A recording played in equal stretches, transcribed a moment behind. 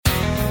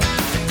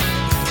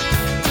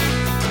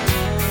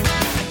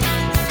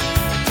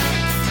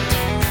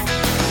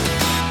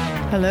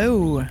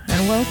Hello,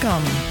 and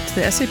welcome to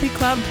the SAP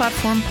Cloud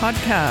Platform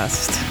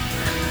Podcast.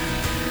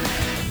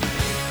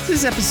 This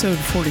is episode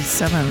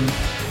 47.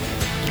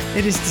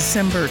 It is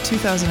December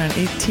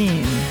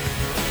 2018.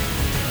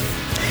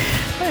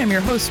 I am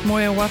your host,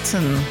 Moya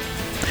Watson,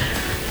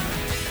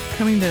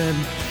 coming to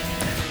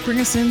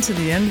bring us into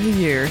the end of the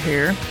year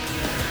here.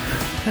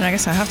 And I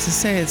guess I have to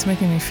say it's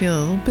making me feel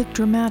a little bit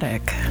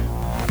dramatic.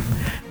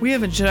 We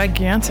have a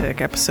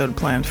gigantic episode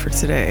planned for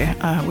today.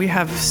 We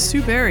have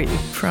Sue Barry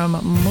from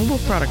Mobile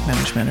Product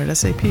Management at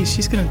SAP.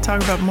 She's going to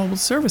talk about mobile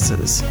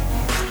services.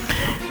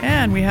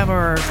 And we have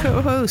our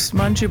co-host,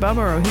 Manju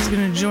Babaro. He's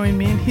going to join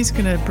me, and he's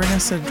going to bring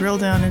us a drill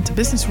down into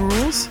business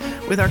rules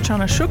with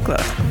Archana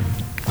Shukla.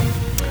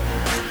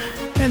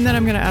 And then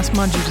I'm going to ask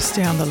Manju to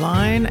stay on the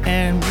line,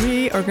 and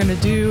we are going to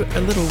do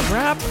a little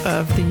wrap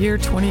of the year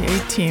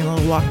 2018, a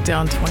little walk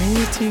down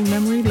 2018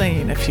 memory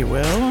lane, if you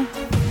will.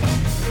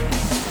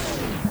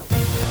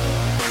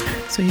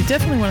 So you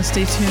definitely want to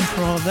stay tuned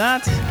for all of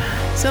that.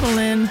 Settle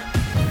in.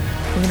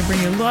 We're going to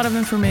bring you a lot of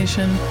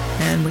information.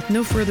 And with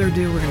no further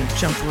ado, we're going to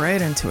jump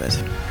right into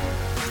it.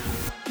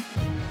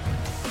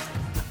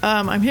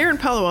 I'm here in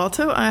Palo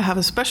Alto. I have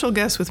a special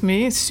guest with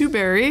me, Sue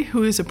Barry,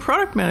 who is a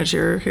product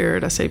manager here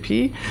at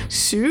SAP.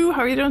 Sue,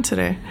 how are you doing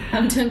today?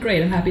 I'm doing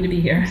great. I'm happy to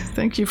be here.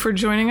 Thank you for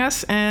joining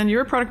us. And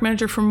you're a product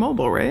manager for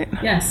mobile, right?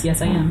 Yes,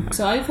 I am.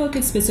 So I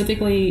focus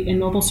specifically in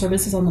mobile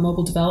services on the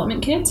mobile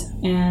development kit,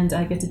 and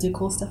I get to do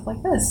cool stuff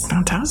like this.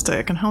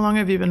 Fantastic. And how long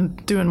have you been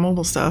doing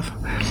mobile stuff?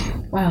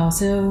 Wow,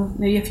 so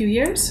maybe a few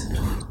years.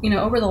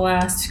 Over the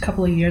last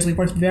couple of years, we've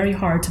worked very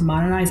hard to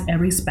modernize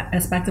every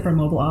aspect of our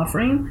mobile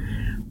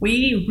offering.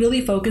 We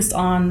really focused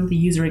on the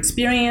user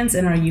experience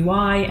and our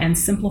UI and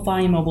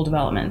simplifying mobile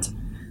development.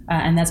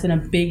 And that's been a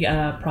big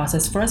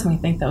process for us, and we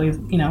think that we've,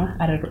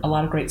 added a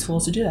lot of great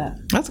tools to do that.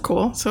 That's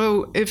cool.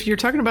 So if you're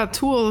talking about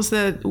tools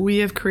that we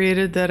have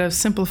created that have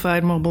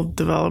simplified mobile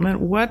development,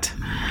 what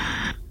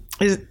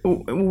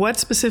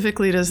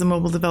specifically does the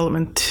mobile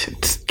development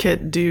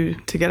kit do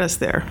to get us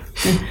there?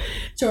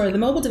 Sure. The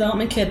mobile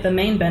development kit, the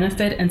main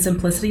benefit and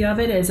simplicity of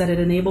it is that it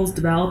enables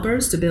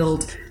developers to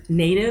build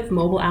native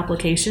mobile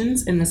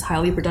applications in this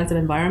highly productive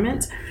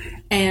environment.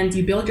 And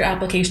you build your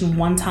application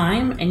one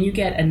time, and you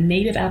get a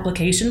native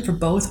application for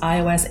both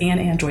iOS and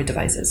Android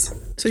devices.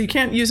 So you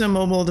can't use a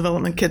mobile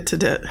development kit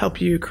to help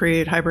you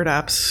create hybrid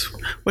apps.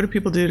 What do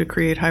people do to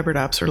create hybrid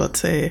apps, or let's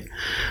say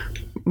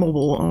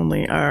mobile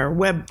only, or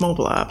web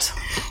mobile apps?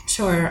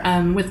 Sure.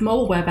 With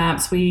mobile web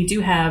apps, we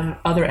do have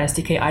other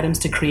SDK items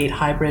to create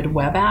hybrid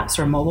web apps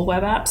or mobile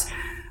web apps.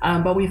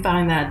 But we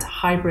find that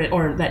hybrid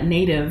or that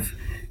native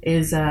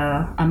is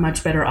a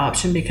much better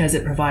option because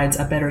it provides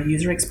a better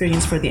user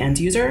experience for the end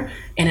user,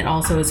 and it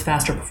also is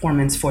faster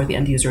performance for the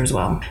end user as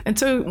well. And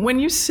so when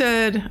you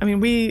said,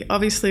 we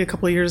obviously a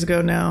couple of years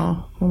ago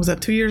now, what was that,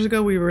 2 years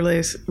ago, we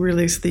released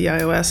the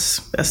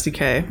iOS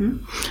SDK.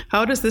 Mm-hmm.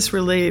 How does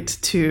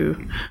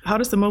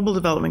the mobile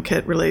development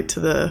kit relate to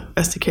the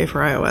SDK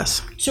for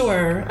iOS?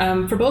 Sure.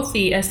 For both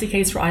the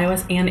SDKs for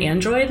iOS and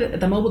Android,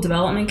 the mobile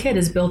development kit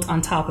is built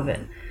on top of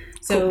it.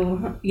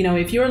 So,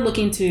 if you're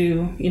looking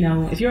to,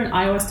 if you're an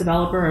iOS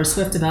developer or a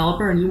Swift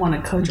developer and you want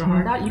to code your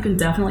heart out, you can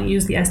definitely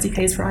use the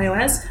SDKs for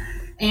iOS.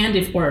 And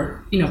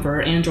for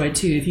Android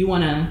too, if you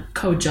want to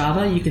code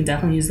Java, you can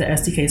definitely use the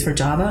SDKs for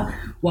Java.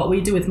 What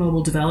we do with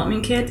Mobile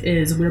Development Kit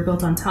is we're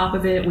built on top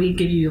of it. We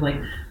give you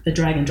the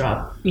drag and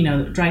drop,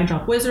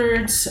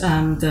 wizards,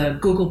 the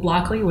Google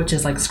Blockly, which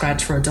is like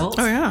Scratch for adults.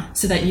 Oh yeah.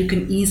 So that you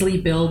can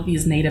easily build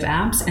these native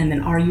apps, and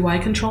then our UI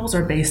controls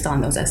are based on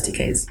those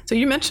SDKs. So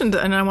you mentioned,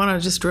 and I want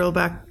to just drill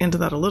back into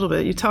that a little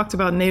bit. You talked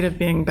about native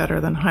being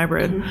better than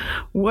hybrid. Mm-hmm.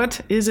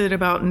 What is it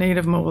about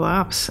native mobile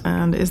apps,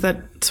 and is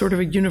that sort of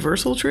a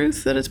universal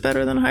truth that it's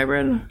better twe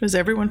hybrid? Is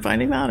everyone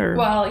finding that, or?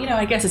 Well,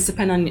 I guess it's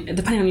depending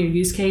on your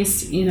use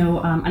case.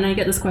 And I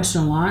get this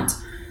question a lot.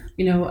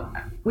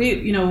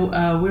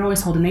 We're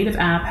always told a native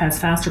app has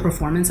faster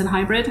performance than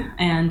hybrid,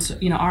 and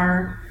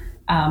our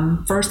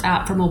first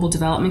app for Mobile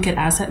Development Kit,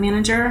 Asset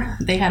Manager,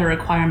 they had a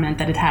requirement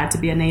that it had to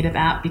be a native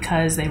app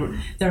because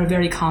they're a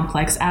very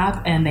complex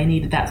app and they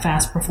needed that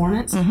fast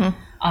performance.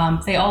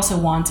 Mm-hmm. They also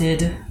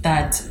wanted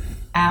that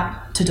app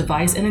to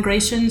device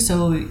integration,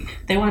 so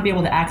they want to be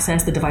able to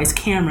access the device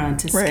camera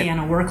to scan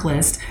a work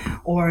list,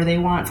 or they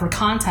want for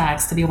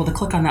contacts to be able to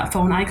click on that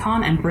phone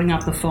icon and bring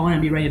up the phone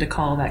and be ready to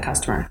call that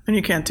customer. And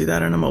you can't do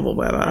that in a mobile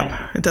web app.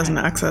 Right. It doesn't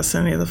access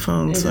any of the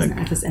phones. It doesn't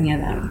access any of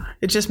them.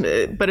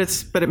 But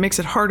it makes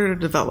it harder to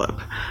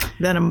develop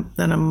than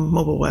a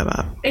mobile web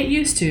app. It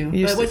used to,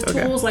 but with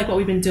tools like what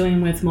we've been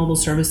doing with mobile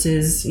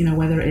services,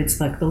 whether it's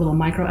like the little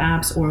micro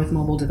apps or with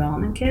Mobile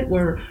Development Kit,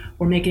 we're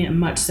making it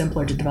much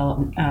simpler to develop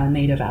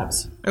native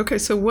apps. Okay,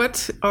 so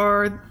what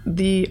are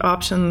the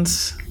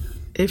options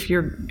if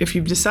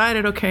you've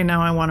decided, okay,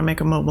 now I want to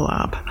make a mobile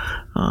app?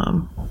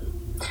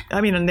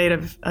 A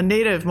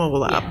native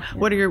mobile app. Yeah.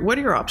 What are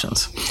your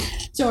options?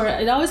 Sure,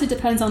 it always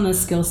depends on the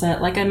skill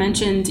set. Like I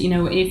mentioned,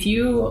 if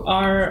you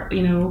are,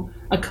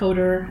 a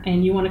coder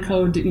and you want to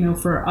code,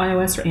 for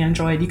iOS or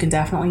Android, you can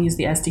definitely use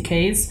the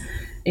SDKs.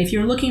 If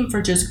you're looking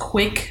for just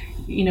quick,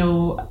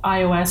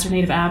 iOS or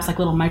native apps like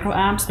little micro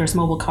apps. There's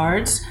mobile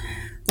cards.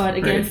 But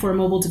again, for a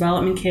mobile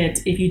development kit,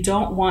 if you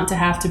don't want to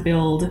have to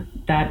build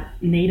that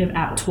native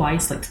app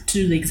twice, like to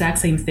do the exact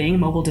same thing,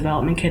 mobile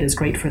development kit is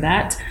great for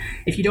that.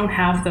 If you don't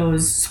have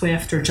those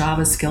Swift or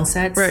Java skill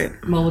sets,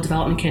 mobile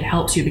development kit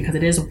helps you because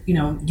it is,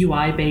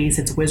 UI based,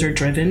 it's wizard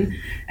driven,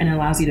 and it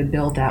allows you to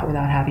build that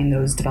without having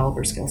those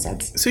developer skill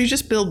sets. So you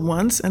just build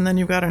once and then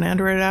you've got an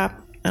Android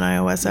app, an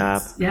iOS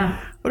app.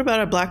 Yeah. What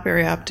about a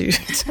BlackBerry app? Do you?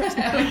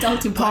 We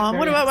don't do Palm.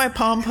 What about my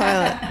Palm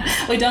Pilot?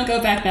 We don't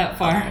go back that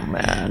far. Oh,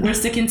 man. We're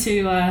sticking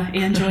to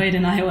Android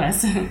and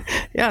iOS.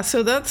 Yeah,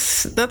 so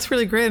that's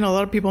really great, and a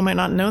lot of people might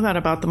not know that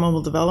about the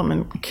mobile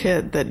development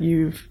kit, that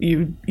you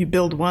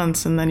build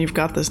once and then you've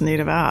got this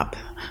native app.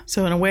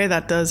 So in a way,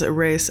 that does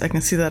erase. I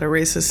can see that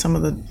erases some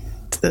of the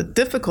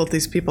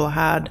difficulties people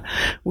had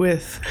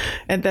with,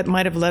 and that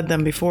might have led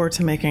them before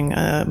to making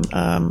a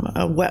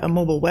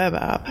mobile web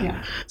app.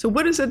 Yeah. So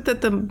what is it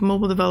that the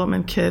mobile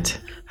development kit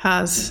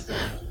has?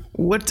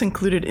 What's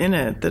included in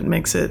it that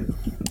makes it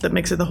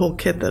the whole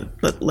kit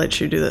that lets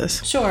you do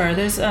this? Sure.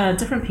 There's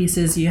different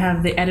pieces. You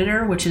have the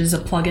editor, which is a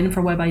plugin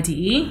for Web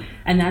IDE,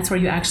 and that's where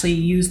you actually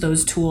use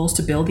those tools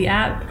to build the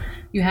app.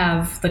 You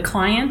have the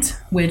client,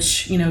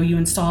 which you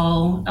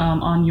install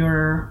on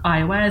your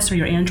iOS or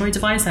your Android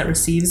device that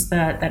receives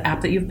that app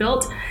that you've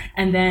built.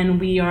 And then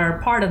we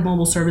are part of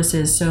mobile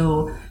services.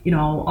 So,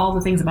 all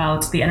the things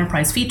about the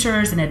enterprise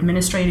features and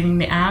administrating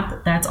the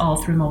app, that's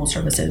all through mobile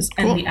services.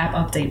 Cool. And the app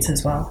updates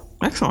as well.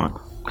 Excellent.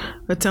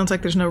 It sounds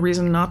like there's no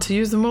reason not to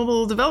use the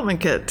mobile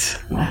development kit.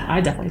 I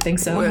definitely think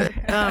so.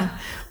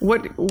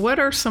 What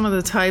are some of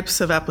the types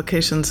of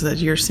applications that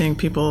you're seeing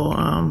people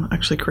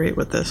actually create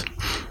with this?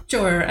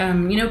 Sure.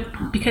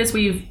 Because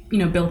we've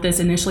built this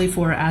initially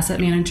for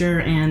Asset Manager,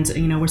 and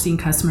we're seeing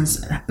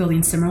customers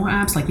building similar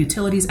apps like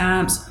utilities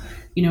apps,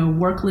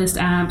 work list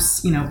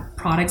apps,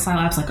 product style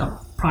apps like a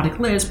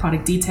product list,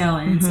 product detail,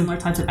 and similar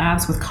types of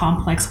apps with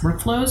complex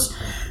workflows.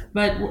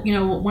 But,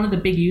 one of the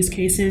big use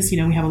cases, we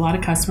have a lot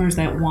of customers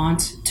that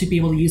want to be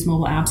able to use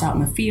mobile apps out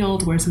in the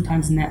field where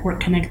sometimes network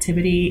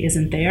connectivity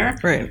isn't there.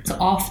 Right. So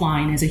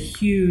offline is a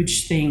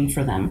huge thing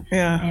for them.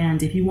 Yeah.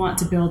 And if you want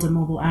to build a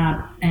mobile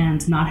app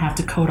and not have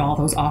to code all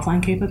those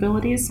offline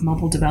capabilities,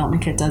 Mobile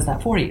Development Kit does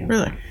that for you.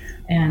 Really?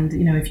 And,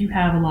 if you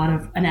have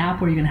an app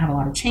where you're going to have a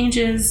lot of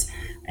changes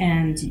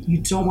and you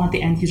don't want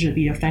the end user to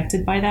be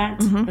affected by that,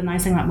 the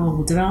nice thing about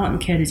Mobile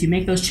Development Kit is you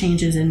make those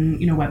changes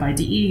in, Web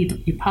IDE,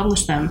 you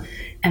publish them,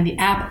 and the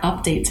app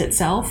updates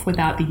itself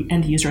without the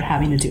end user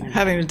having to do anything.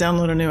 Having to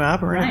download a new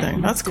app or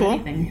anything. That's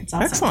cool. It's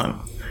awesome. Excellent.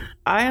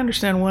 I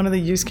understand one of the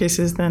use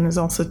cases then is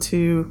also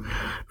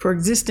for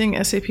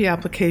existing SAP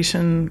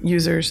application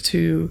users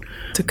to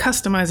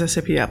customize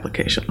SAP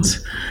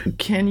applications.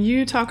 Can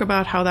you talk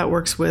about how that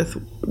works with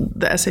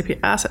the SAP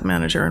Asset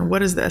Manager, and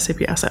what is the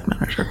SAP Asset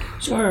Manager?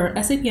 Sure.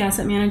 SAP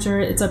Asset Manager,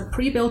 it's a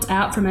pre-built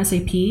app from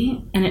SAP,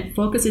 and it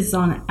focuses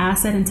on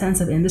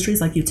asset-intensive industries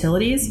like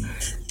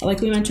utilities.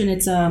 Like we mentioned,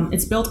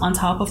 it's built on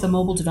top of the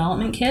Mobile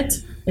Development Kit.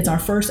 It's our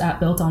first app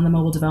built on the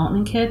Mobile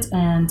Development Kit,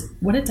 and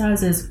what it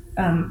does is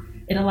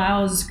it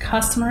allows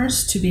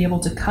customers to be able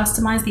to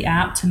customize the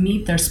app to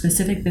meet their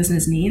specific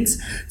business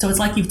needs. So it's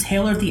like you've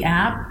tailored the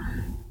app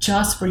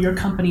just for your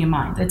company in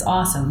mind. It's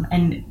awesome.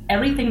 And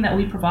everything that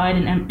we provide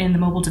in the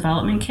Mobile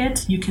Development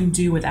Kit, you can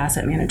do with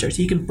Asset Manager.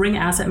 So you can bring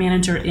Asset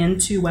Manager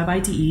into Web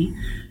IDE.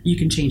 You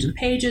can change the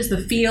pages,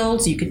 the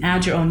fields, you can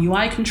add your own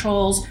UI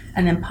controls,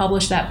 and then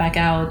publish that back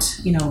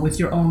out, with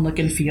your own look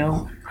and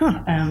feel.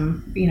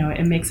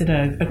 It makes it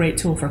a great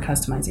tool for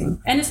customizing.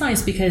 And it's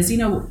nice because,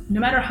 no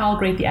matter how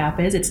great the app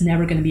is, it's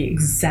never going to be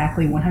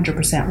exactly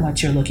 100%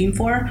 what you're looking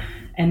for.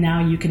 And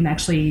now you can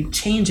actually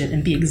change it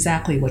and be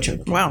exactly what you're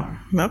looking for. Wow.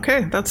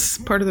 Okay. That's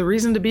part of the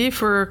reason to be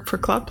for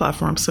cloud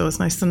platforms. So it's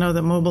nice to know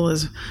that mobile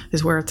is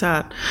where it's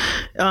at.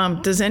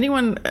 Does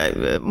anyone,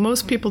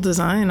 most people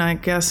design, I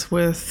guess,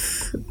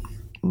 with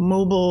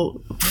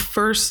mobile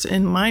first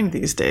in mind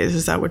these days.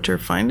 Is that what you're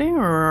finding?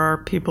 Or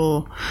are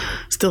people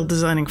still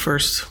designing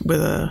first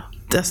with a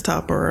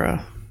desktop or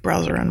a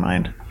browser in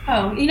mind?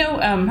 Oh,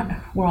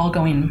 we're all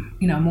going,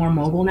 more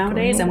mobile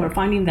nowadays, and we're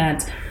finding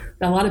that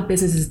a lot of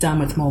business is done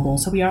with mobile.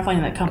 So we are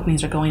finding that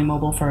companies are going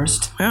mobile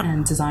first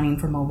and designing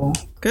for mobile.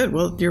 Good.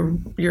 Well,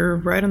 you're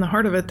right in the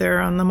heart of it there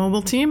on the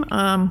mobile team.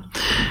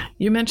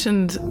 You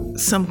mentioned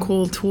some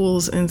cool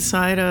tools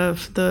inside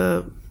of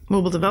the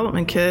Mobile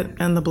Development Kit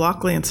and the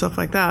Blockly and stuff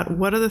like that.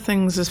 What are the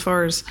things as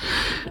far as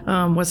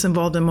what's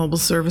involved in mobile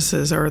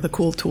services or the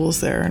cool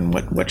tools there, and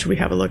what should we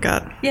have a look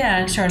at?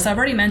 Yeah, sure. So I've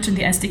already mentioned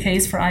the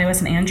SDKs for iOS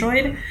and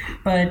Android,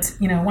 but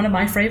one of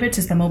my favorites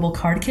is the Mobile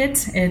Card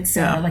Kit. It's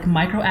like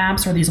micro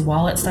apps or these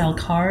wallet style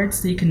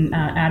cards that you can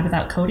add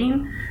without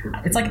coding.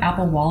 It's like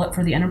Apple Wallet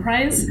for the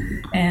enterprise,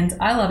 and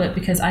I love it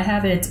because I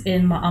have it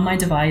on my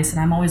device, and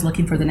I'm always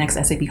looking for the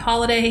next SAP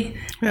holiday.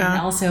 Yeah.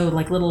 And also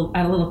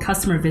add a little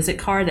customer visit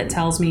card that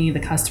tells me the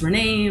customer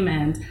name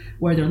and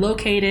where they're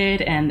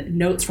located and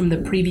notes from the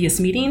previous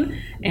meeting.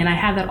 And I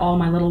have that all in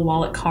my little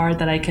wallet card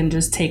that I can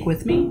just take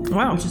with me,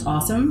 wow, which is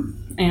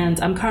awesome. and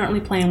I'm currently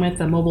playing with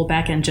the mobile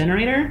backend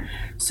generator.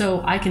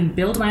 So I can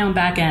build my own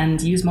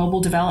backend, use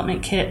Mobile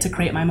Development Kit to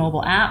create my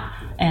mobile app,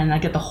 and I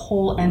get the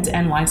whole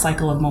end-to-end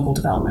lifecycle of mobile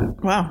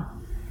development. Wow.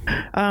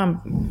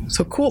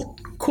 So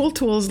cool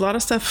tools, a lot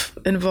of stuff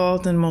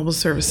involved in mobile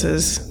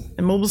services.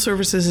 And mobile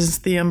services is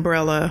the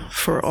umbrella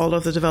for all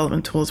of the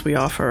development tools we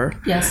offer.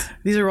 Yes.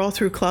 These are all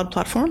through Cloud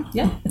Platform?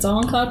 Yeah, it's all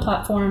on Cloud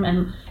Platform,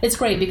 and it's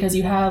great because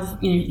you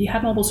have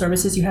mobile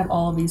services, you have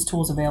all of these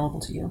tools available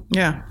to you.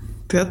 Yeah.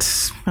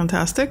 That's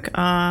fantastic.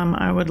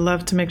 I would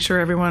love to make sure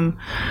everyone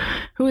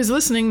who is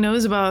listening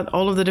knows about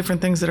all of the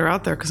different things that are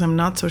out there, because I'm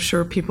not so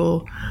sure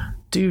people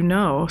do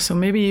know. So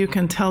maybe you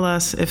can tell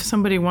us if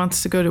somebody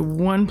wants to go to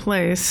one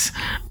place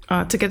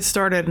to get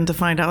started and to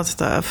find out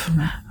stuff.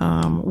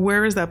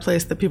 Where is that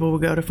place that people will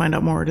go to find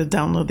out more, to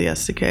download the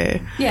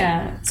SDK?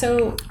 Yeah.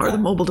 So or the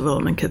mobile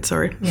development kit.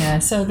 Sorry. Yeah.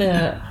 So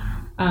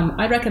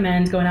I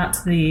recommend going out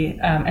to the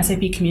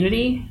SAP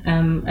community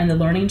and the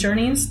learning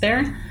journeys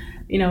there.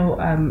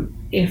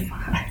 If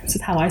this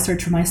is how I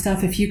search for my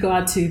stuff. If you go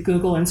out to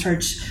Google and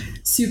search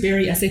Sue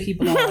Berry SAP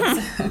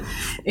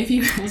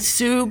blogs,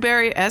 Sue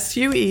Berry SUEBERRY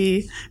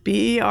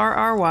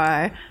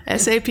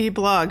SAP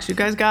blogs, you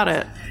guys got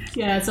it.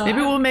 Yeah, so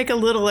maybe we'll make a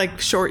little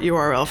short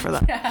URL for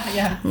that.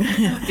 Yeah,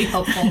 that'd be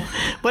helpful.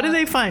 What do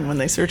they find when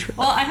they search for that?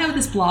 Well, I have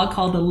this blog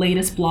called The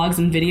Latest Blogs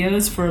and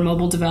Videos for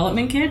Mobile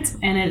Development Kit,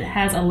 and it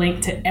has a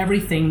link to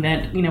everything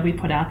that we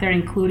put out there,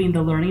 including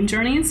the learning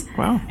journeys.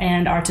 Wow.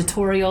 And our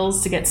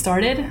tutorials to get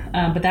started.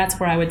 But that's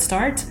where I would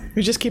start.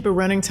 You just keep a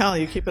running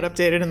tally. You keep it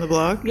updated in the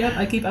blog? Yep,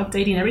 I keep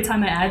updating. Every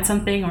time I add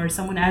something or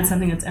someone adds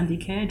something that's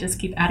MDK, I just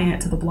keep adding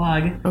it to the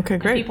blog. Okay,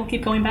 great. And people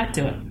keep going back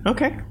to it.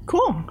 Okay,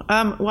 cool.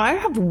 Well, I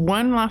have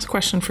one last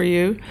question for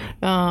you,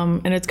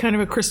 and it's kind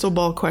of a crystal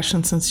ball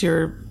question, since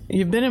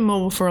you've been in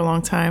mobile for a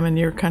long time and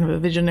you're kind of a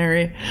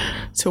visionary.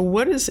 So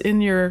what is in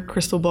your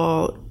crystal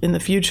ball in the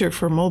future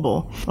for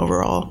mobile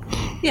overall?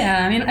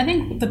 Yeah, I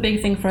think the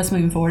big thing for us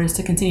moving forward is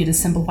to continue to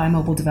simplify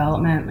mobile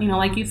development.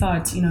 Like you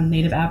thought,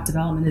 native app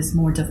development is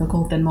more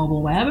difficult than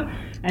mobile web,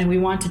 and we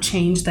want to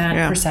change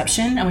that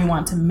perception, and we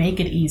want to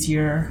make it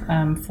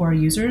easier for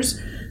users.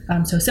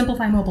 So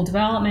simplify mobile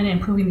development,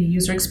 improving the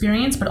user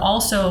experience, but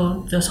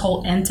also this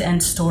whole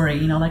end-to-end story.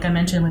 Like I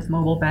mentioned with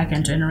mobile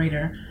backend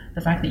generator, the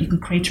fact that you can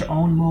create your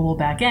own mobile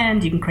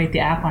backend, you can create the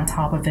app on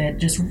top of it,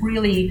 just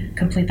really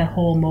complete that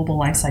whole mobile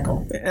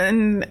lifecycle.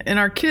 And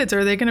our kids,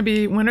 when are they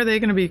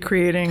going to be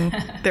creating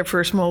their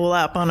first mobile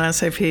app on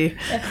SAP?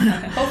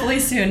 Hopefully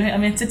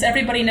soon. Since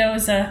everybody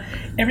knows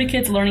every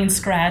kid's learning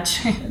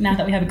Scratch, now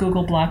that we have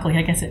Google Blockly,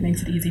 I guess it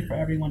makes it easy for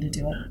everyone to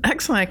do it.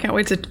 Excellent. I can't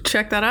wait to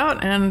check that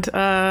out. And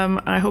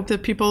I hope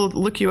that people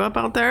look you up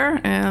out there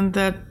and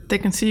that they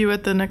can see you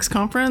at the next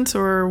conference,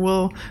 or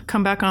we'll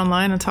come back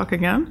online and talk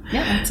again.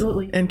 Yeah,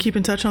 absolutely. And keep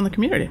in touch on the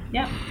community.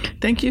 Yeah.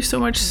 Thank you so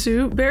much,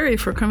 Sue Berry,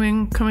 for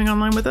coming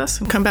online with us,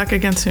 and come back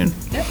again soon.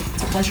 Yep,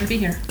 it's a pleasure to be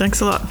here. Thanks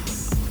a lot.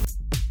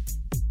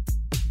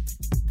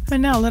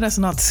 And now let us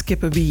not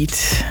skip a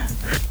beat.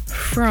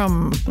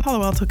 From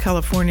Palo Alto,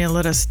 California,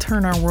 let us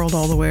turn our world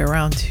all the way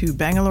around to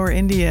Bangalore,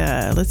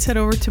 India. Let's head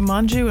over to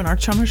Manju and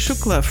Archana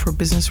Shukla for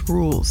Business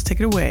Rules. Take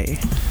it away.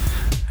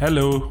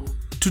 Hello.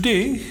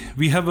 Today,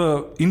 we have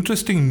an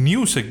interesting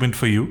new segment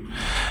for you.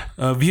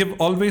 We have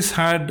always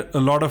had a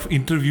lot of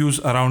interviews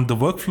around the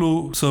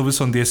workflow service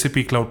on the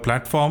SAP Cloud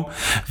Platform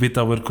with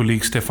our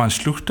colleague Stefan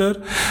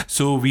Schluchter.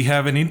 So we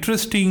have an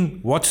interesting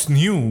What's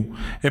New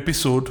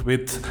episode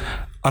with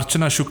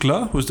Archana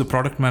Shukla, who is the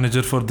product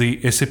manager for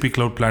the SAP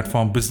Cloud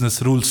Platform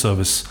Business Rules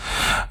Service.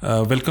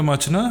 Welcome,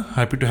 Archana.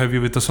 Happy to have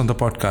you with us on the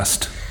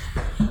podcast.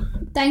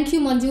 Thank you,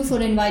 Manju, for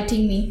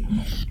inviting me.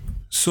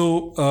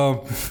 So,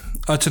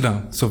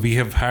 Archana, so we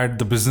have had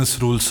the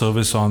business rule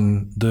service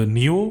on the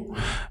Neo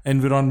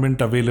environment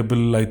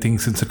available, I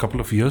think, since a couple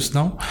of years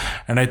now.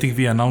 And I think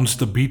we announced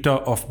the beta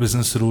of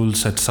business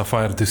rules at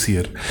Sapphire this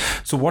year.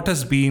 So what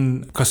has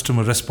been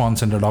customer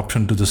response and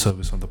adoption to the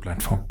service on the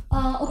platform?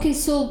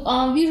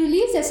 We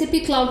released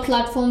SAP Cloud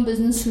Platform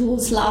Business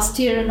Rules last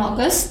year in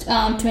August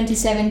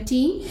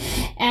 2017.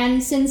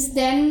 And since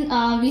then,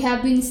 we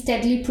have been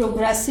steadily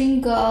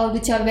progressing,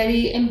 which are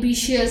very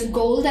ambitious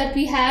goal that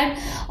we had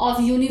of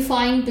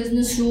unifying business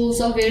rules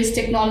of various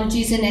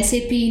technologies in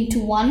SAP into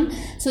one,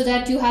 so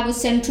that you have a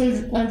central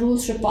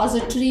rules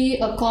repository,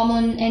 a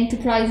common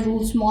enterprise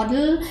rules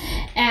model,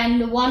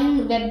 and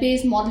one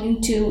web-based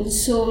modeling tool.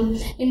 So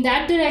in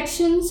that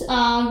directions,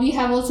 we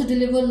have also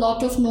delivered a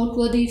lot of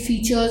noteworthy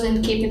features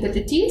and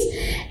capabilities.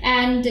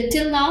 And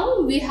till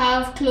now, we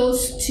have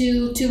close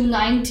to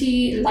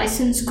 290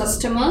 licensed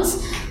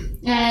customers,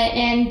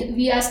 and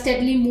we are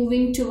steadily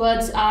moving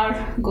towards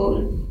our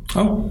goal.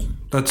 Oh,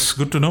 That's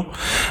good to know.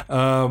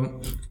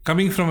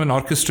 Coming from an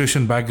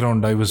orchestration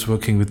background, I was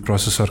working with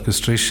process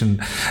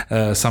orchestration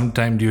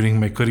sometime during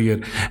my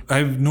career.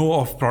 I know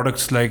of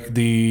products like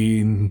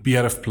the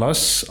BRF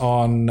Plus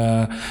on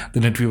the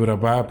NetWeaver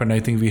ABAP, and I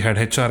think we had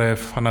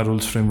HRF, HANA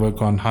Rules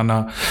Framework on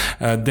HANA.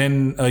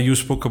 Then you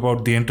spoke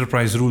about the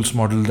enterprise rules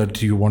model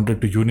that you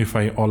wanted to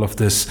unify all of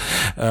this.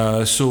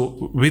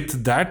 So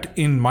with that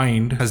in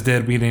mind, has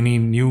there been any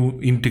new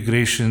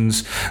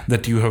integrations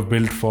that you have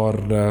built for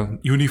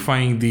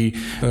unifying the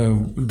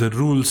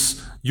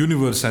rules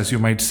universe, as you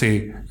might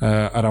say,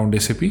 around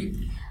SAP?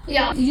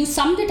 Yeah, you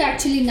summed it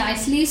actually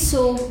nicely.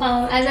 So,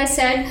 as I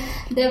said,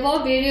 there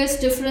were various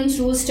different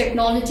rules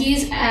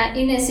technologies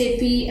in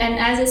SAP, and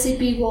as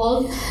SAP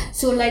evolved,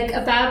 so like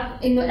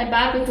ABAP, in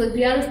ABAP it was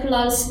BRF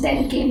Plus,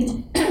 then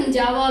came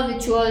Java,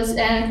 which was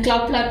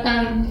cloud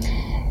platform.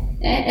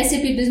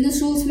 SAP Business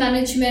Rules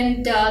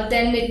Management,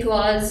 then it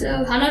was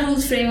HANA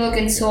Rules Framework,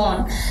 and so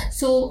on.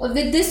 So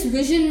with this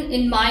vision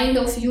in mind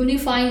of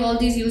unifying all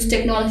these use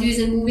technologies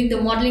and moving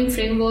the modeling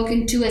framework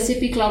into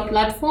SAP Cloud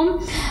Platform,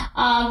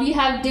 we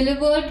have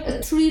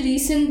delivered 3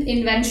 recent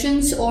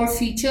inventions or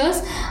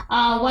features.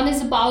 One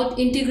is about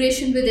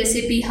integration with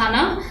SAP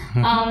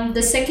HANA.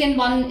 The second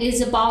one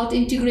is about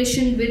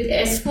integration with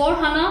S4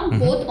 HANA,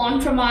 both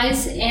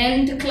on-premise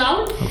and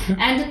cloud. Okay.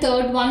 And the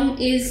third one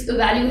is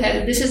Value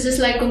Health. This is just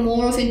like a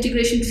more of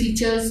integration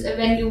features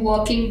when you're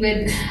working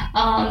with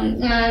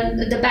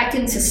the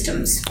backend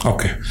systems.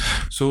 Okay.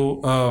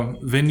 So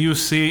when you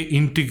say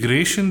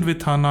integration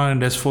with HANA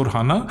and S4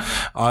 HANA,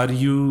 are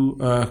you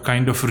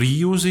kind of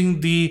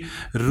reusing the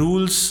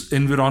rules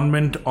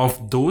environment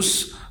of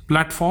those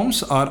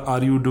platforms, or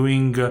are you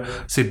doing,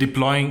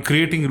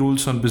 creating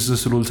rules on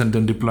business rules and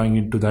then deploying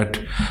into that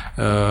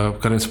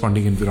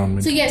corresponding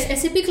environment? So yes,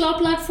 SAP Cloud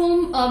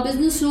Platform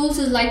Business Rules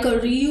is like a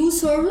reuse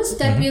service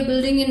that we are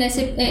building in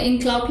SAP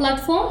in Cloud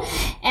Platform.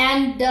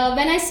 And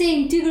when I say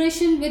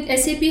integration with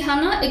SAP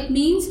HANA, it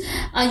means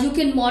you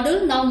can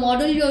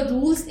model your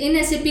rules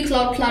in SAP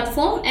Cloud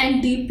Platform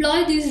and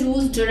deploy these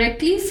rules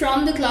directly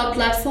from the Cloud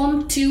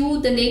Platform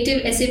to the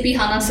native SAP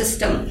HANA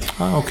system.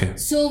 Okay.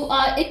 So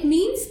it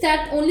means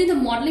that only the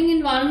modeling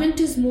environment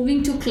is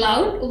moving to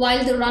cloud,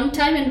 while the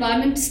runtime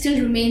environment still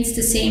remains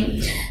the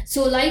same.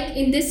 So like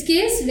in this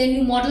case, when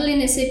you model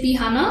in SAP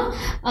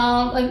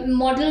HANA,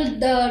 model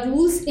the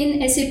rules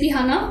in SAP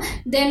HANA,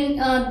 then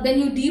when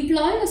you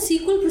deploy, a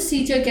SQL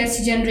procedure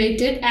gets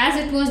generated as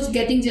it was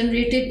getting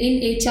generated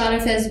in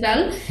HRF as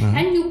well,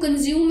 and you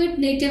consume it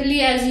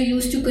natively as you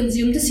used to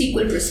consume the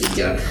SQL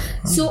procedure.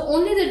 So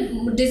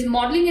only this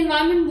modeling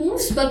environment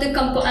moves, but the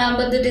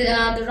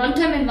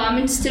runtime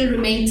environment still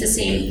remains the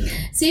same.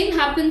 Same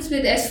happens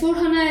with S4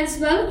 HANA as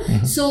well.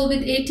 So with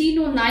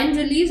 1809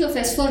 release of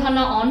S4 HANA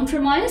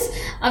on-premise,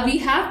 we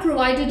have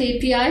provided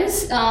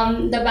APIs, the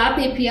ABAP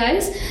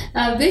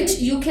APIs, which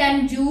you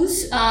can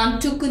use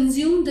to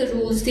consume the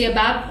rules, the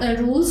ABAP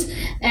rules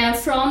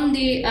from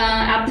the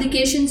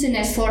applications in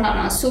S4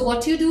 HANA. So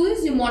what you do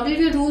is you model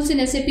your rules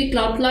in SAP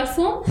Cloud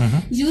Platform,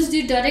 use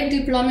the direct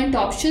deployment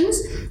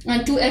options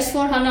to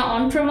S4 HANA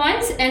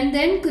on-premise, and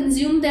then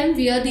consume them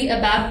via the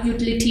ABAP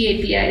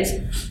utility APIs.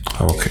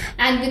 Okay.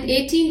 And with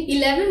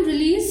 1811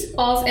 release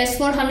of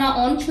S4 HANA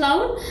on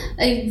cloud,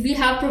 we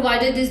have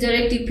provided this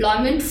direct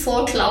deployment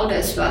for cloud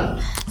as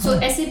well. So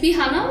SAP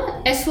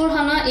HANA, S4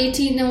 HANA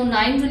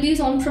 1809 release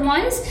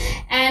on-premise,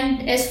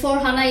 and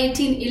S4 HANA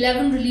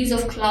 1811 release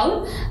of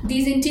cloud.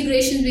 These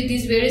integrations with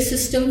these various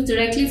systems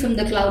directly from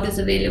the cloud is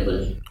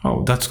available.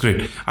 Oh, that's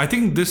great. I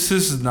think this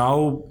is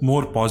now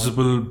more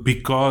possible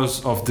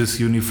because of this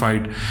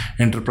unified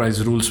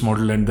enterprise rules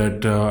model, and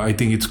that I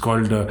think it's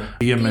called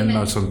EMN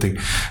or something.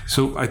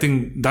 So I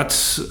think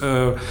that's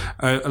a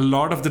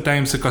lot of the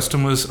times the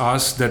customers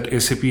ask that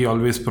SAP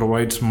always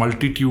provides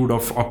multitude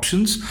of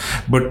options,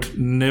 but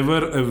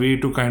never a way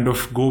to kind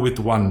of go with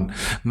one.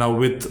 Now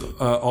with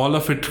all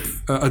of it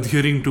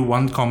adhering to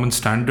one common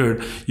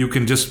standard, you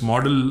can just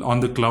model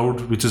on the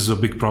cloud, which is a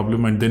big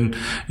problem, and then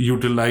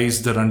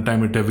utilize the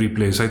runtime at every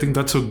place. I think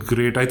that's a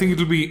great, I think it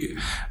will be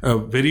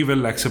very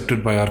well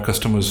accepted by our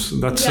customers.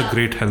 That's a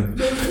great help.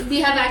 We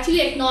have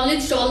actually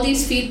acknowledged all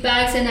these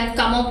feedbacks and have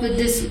come up with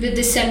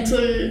this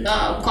central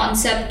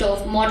concept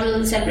of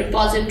models and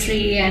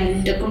repository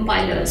and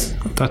compilers.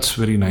 That's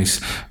very nice.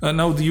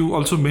 Now you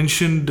also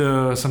mentioned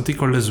something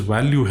called as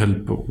Value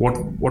Help.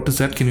 What is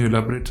that? Can you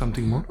elaborate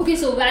something more? Okay,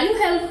 so Value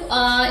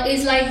Help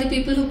is like the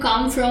people who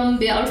come from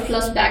BRF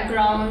Plus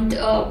background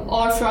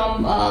or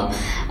from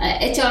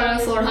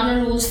HRF or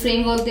HANA Rules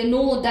Framework. They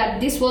know that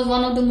this was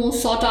one of the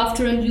most sought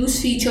after and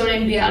used feature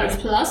in BRF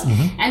Plus,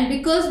 and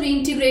because we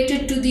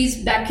integrated to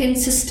these backend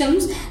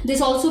systems,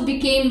 this also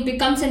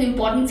becomes an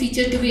important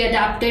feature to be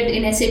adapted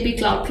in SAP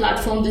Cloud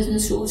Platform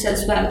Business Rules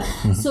as well.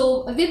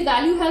 So with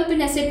Value Help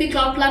in SAP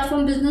Cloud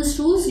Platform Business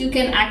Rules, you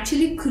can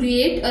actually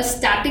create a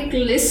static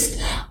list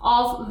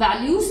of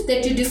values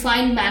that you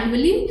define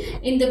manually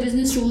in the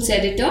business rules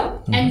editor,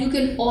 and you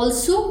can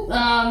also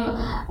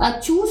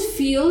choose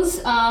fields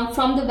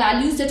from the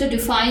values that are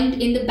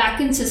defined in the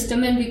backend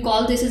system, and we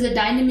call this as a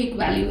dynamic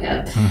value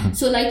help.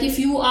 So like if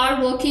you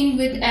are working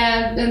with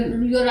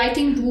you're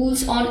writing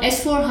rules on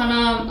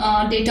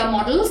S4HANA data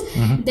models,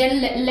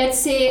 then let's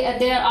say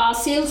there are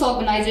sales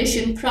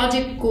organization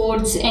project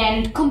codes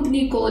and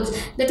company codes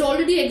that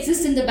already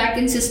exist in the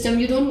backend system.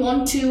 You don't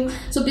want to,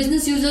 so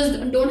business users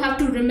don't have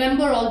to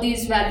remember all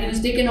these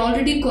values. They can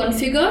already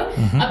configure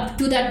up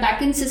to that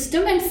backend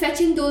system and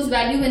fetch in those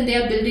values when they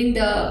are building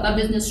the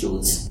business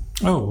rules.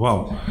 Oh,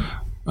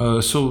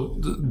 wow. So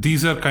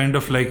these are kind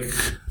of like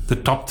the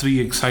top 3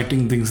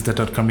 exciting things that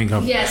are coming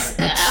up. Yes,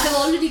 I have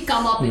already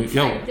come up with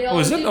 5. Oh,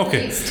 is it?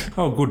 Okay. Released.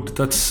 Oh, good.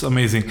 That's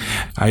amazing.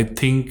 I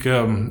think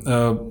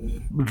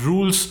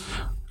rules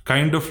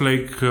kind of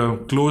like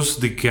close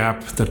the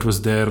gap that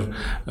was there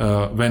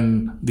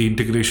when the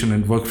integration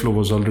and workflow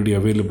was already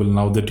available.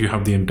 Now that you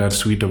have the entire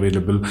suite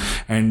available,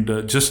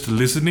 and just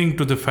listening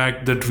to the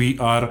fact that we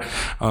are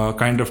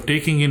kind of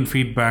taking in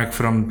feedback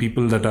from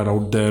people that are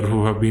out there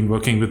who have been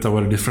working with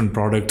our different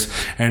products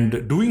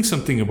and doing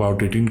something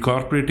about it,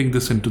 incorporating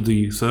this into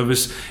the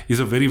service is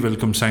a very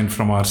welcome sign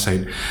from our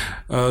side.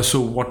 So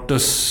what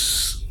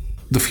does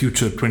the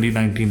future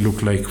 2019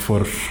 look like for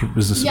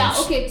business? Yeah,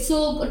 okay.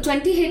 So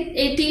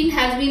 2018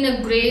 has been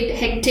a great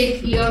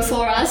hectic year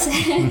for us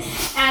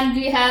and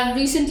we have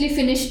recently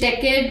finished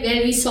Decade,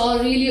 where we saw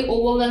a really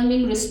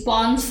overwhelming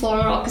response for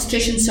our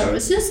orchestration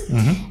services.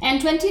 And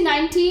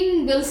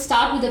 2019 will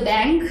start with a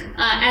bang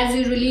as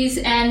we release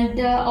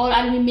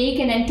or we make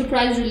an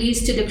enterprise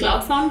release to the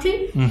Cloud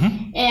Foundry.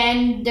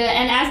 And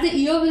as the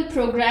year will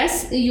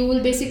progress, you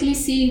will basically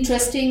see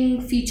interesting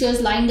features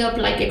lined up,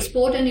 like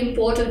export and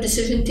import of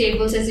decision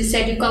tables. As you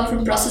said, you come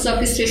from process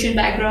orchestration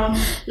background.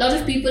 A lot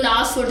of people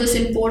ask for this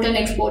import and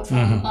export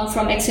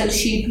from Excel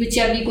sheet, which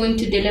are we going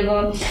to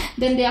deliver.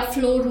 Then there are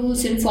flow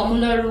rules and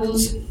formula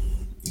rules.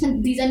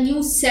 These are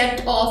new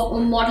set of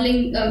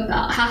modeling,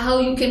 how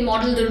you can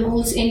model the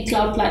rules in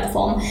Cloud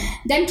Platform.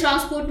 Then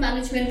transport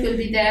management will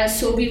be there.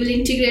 So we will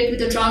integrate with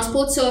the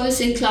transport service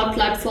in Cloud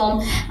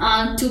Platform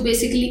to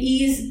basically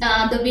ease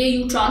the way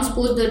you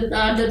transport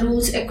the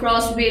rules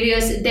across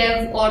various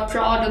dev or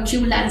prod or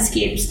queue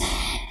landscapes.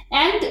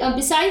 And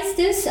besides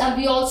this,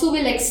 we also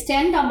will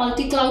extend our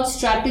multi-cloud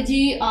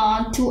strategy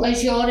to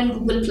Azure and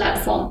Google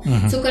platform.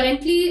 So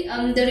currently,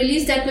 the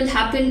release that will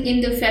happen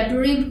in the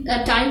February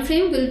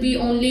timeframe will be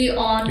only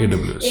on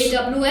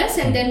AWS,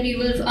 and then we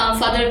will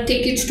further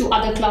take it to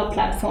other cloud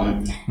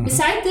platforms.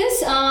 Besides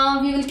this,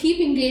 we will keep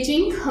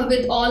engaging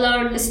with all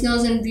our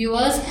listeners and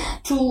viewers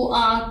through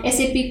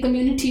SAP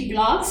community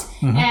blogs,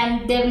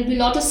 and there will be a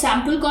lot of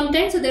sample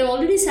content. So there are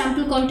already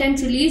sample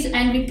content released,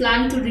 and we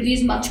plan to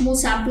release much more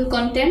sample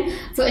content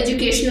for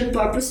educational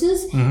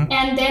purposes,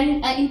 and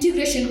then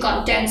integration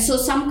content. So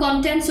some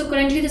content, so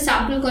currently the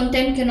sample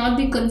content cannot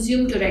be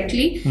consumed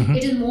directly.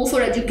 It is more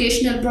for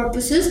educational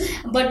purposes,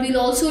 but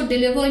we'll also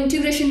deliver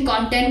integration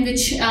content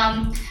which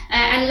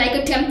and like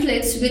a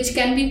templates which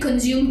can be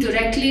consumed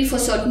directly for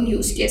certain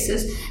use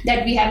cases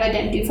that we have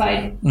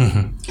identified.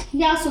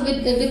 Yeah, so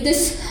with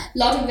this,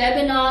 lot of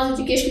webinars,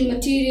 educational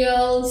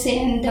materials,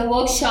 and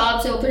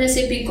workshops, open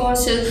SAP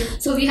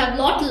courses. So we have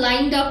a lot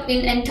lined up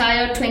in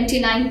entire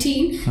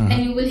 2019,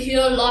 and you will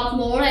hear a lot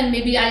more, and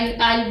maybe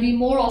I'll be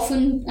more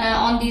often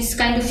on these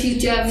kind of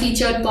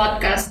featured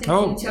podcasts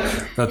in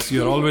future.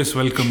 You're always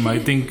welcome. I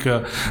think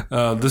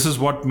this is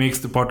what makes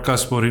the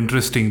podcast more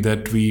interesting,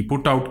 that we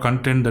put out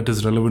content that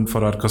is relevant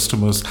for our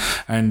customers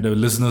and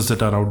listeners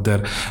that are out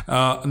there.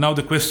 Now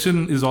the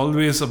question is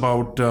always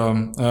about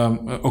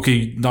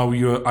okay, now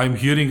I'm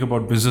hearing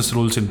about business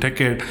rules in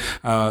Decade.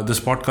 This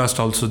podcast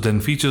also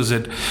then features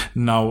it.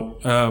 Now,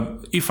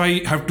 if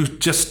I have to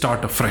just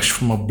start afresh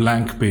from a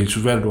blank page,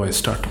 where do I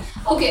start?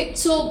 Okay,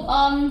 so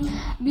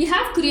we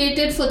have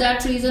created for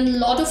that reason a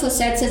lot of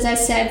assets, as I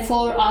said,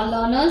 for our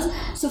learners.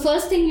 So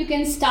first thing, you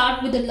can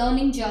start with the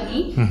learning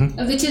journey,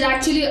 which is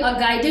actually a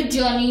guided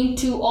journey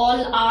to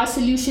all our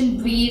solution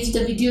briefs,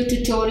 the video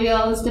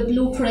tutorials, the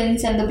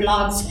blueprints, and the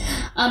blogs.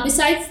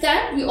 Besides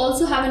that, we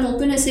also have an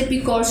open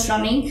SAP course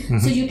running,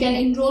 so you can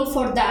enroll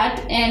for that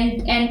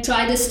and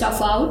try this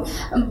stuff out.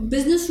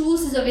 Business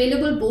Rules is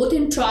available both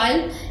in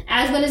trial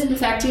as well as in the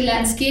factory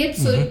landscape,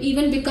 so it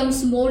even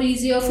becomes more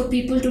easier for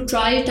people to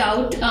try it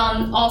out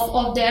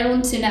of their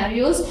own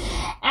scenarios.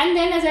 And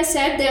then, as I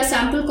said, there are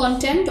sample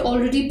content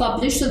already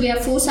published. So we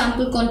have 4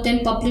 sample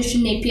content published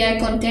in API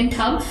Content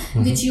Hub,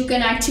 which you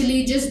can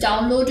actually just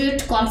download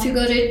it,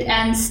 configure it,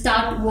 and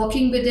start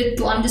working with it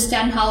to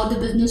understand how the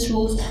business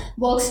rules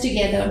works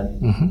together.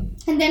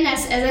 And then,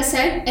 as I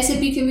said,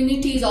 SAP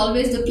community is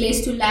always the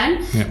place to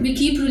land. Yeah. We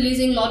keep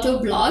releasing a lot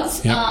of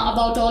blogs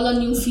about all our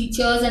new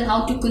features and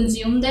how to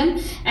consume them.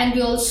 And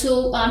we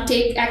also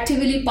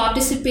actively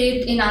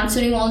participate in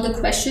answering all the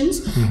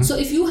questions. Mm-hmm. So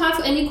if you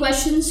have any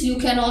questions, you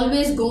can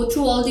always go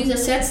through all these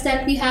assets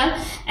that we have.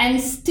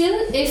 And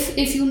still,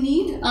 if you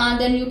need,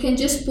 then you can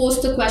just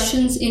post the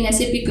questions in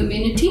SAP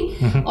community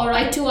or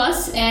write to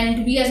us.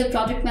 And we as a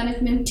project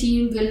management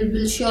team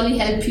will surely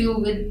help you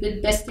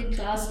with best in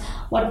class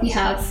what we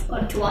have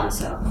to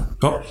answer.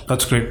 Oh,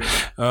 that's great.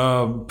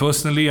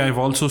 Personally, I've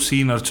also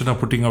seen Archana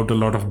putting out a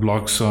lot of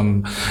blogs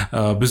on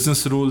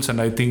business rules,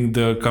 and I think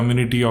the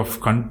community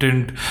of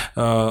content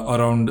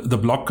around the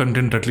blog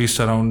content, at least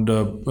around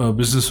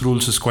business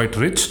rules, is quite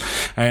rich.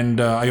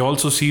 And I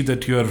also see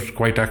that you are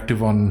quite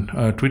active on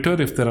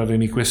Twitter if there are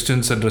any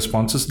questions and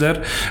responses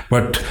there.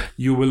 But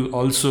you will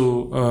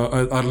also,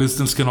 our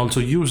listeners can also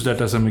use that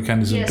as a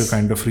mechanism to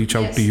kind of reach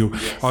out to you.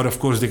 Or of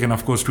course, they can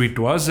tweet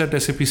to us at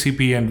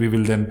SAPCP, and we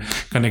will then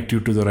connect you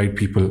to the right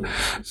people.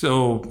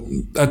 So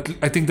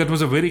I think that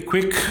was a very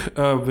quick,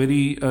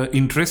 very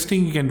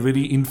interesting and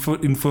very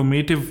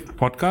informative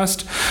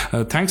podcast.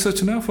 Thanks,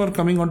 Archana, for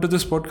coming onto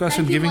this podcast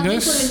and giving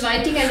us. Thank you for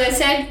inviting. As I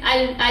said,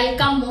 I'll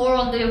come more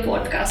on your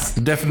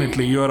podcast.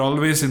 Definitely, you are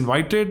always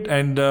invited,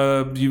 and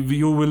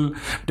you will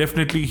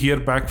definitely hear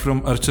back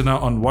from Archana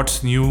on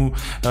what's new.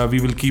 We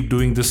will keep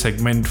doing this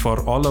segment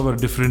for all our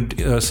different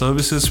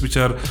services which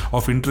are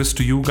of interest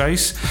to you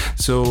guys.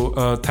 So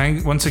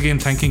once again,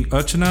 thanking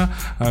Archana.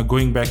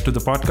 Going back to the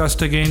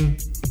podcast again,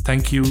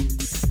 thank you.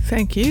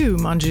 Thank you,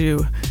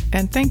 Manju.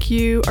 And thank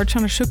you,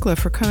 Archana Shukla,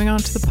 for coming on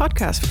to the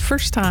podcast for the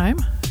first time.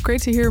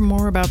 Great to hear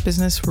more about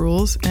business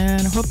rules,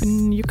 and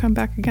hoping you come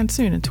back again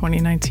soon in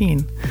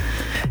 2019.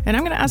 And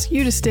I'm going to ask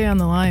you to stay on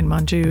the line,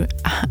 Manju,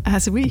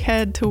 as we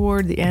head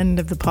toward the end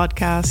of the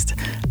podcast.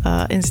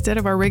 Instead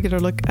of our regular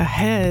look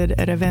ahead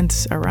at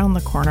events around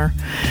the corner,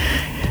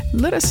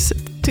 let us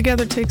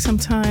together take some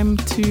time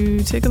to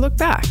take a look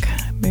back.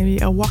 Maybe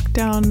a walk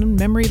down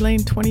memory lane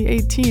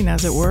 2018,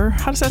 as it were.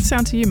 How does that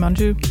sound to you,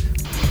 Manju?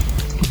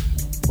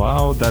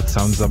 Wow, that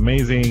sounds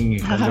amazing.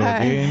 Hello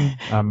again.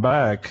 I'm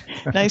back.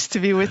 Nice to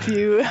be with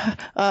you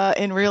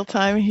in real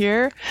time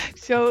here.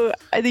 So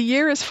the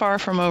year is far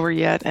from over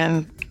yet,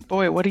 and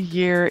boy, what a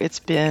year it's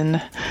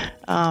been.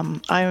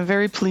 I am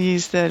very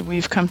pleased that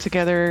we've come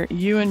together,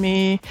 you and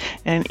me,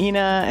 and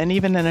Ina, and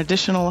even an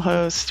additional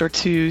host or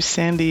two,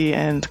 Sandy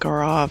and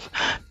Gaurav,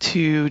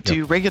 to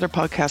do regular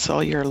podcasts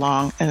all year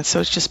long. And so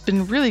it's just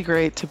been really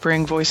great to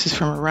bring voices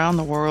from around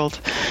the world.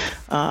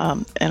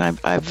 And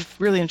I've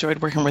really enjoyed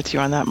working with you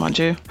on that,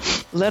 Manju.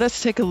 Let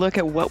us take a look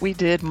at what we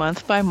did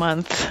month by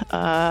month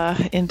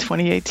in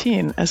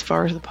 2018 as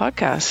far as the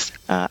podcast.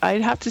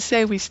 I'd have to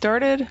say we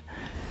started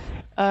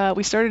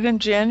in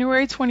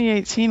January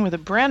 2018 with a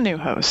brand new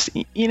host,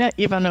 Ina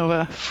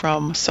Ivanova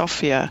from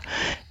Sofia,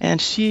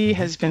 and she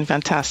has been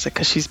fantastic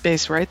because she's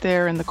based right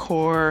there in the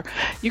core.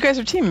 You guys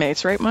are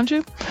teammates, right,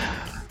 Manju?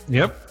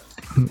 Yep.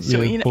 So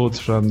we're both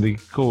from the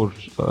core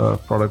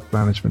product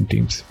management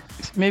teams.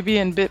 Maybe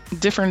in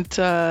different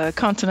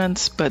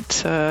continents,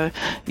 but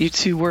you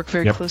two work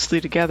very closely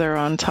together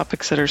on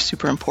topics that are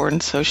super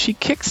important. So she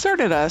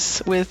kickstarted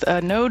us with a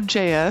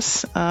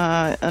Node.js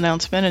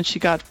announcement, and she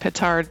got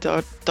Petar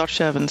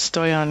Dochev and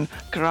Stoyan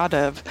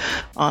Gradev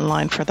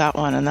online for that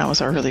one, and that was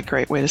a really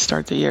great way to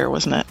start the year,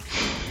 wasn't it?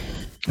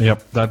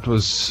 Yep, that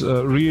was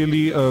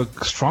really a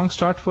strong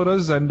start for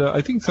us, and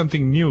I think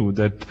something new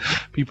that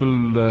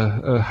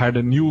people had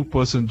a new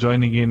person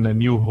joining in, a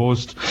new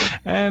host.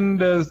 And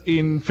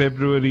in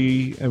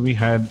February, we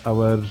had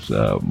our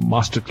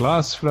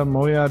masterclass from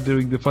Moya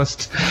during the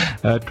first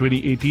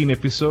 2018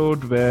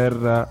 episode,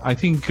 where I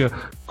think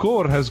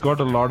Core has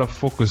got a lot of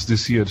focus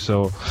this year.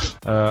 So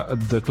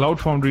the Cloud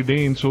Foundry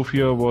Day in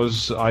Sofia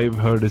was, I've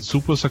heard, it's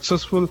super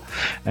successful.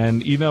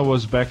 And Ina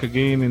was back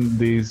again in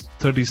the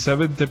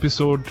 37th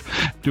episode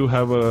to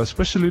have a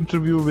special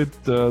interview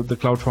with the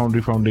Cloud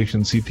Foundry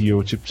Foundation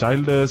CTO Chip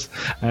Childers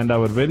and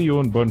our very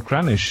own Bernd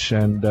Kranish.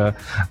 And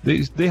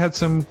they had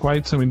some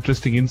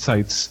interesting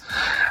insights.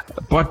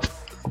 But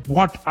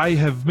what I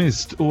have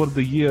missed over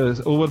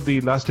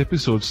the last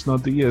episodes,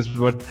 not the years,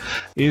 but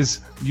is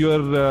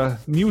your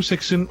new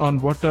section on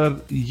what are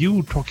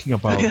you talking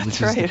about,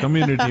 which is the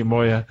community,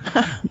 Moya.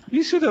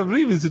 We should have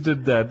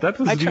revisited that. That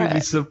was really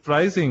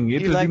surprising.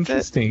 It was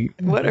interesting.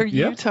 What are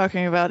you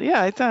talking about?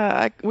 Yeah, I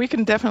thought we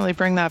can definitely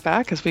bring that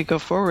back as we go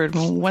forward.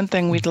 One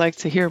thing we'd like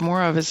to hear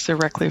more of is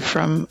directly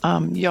from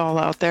y'all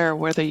out there,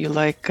 whether you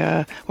like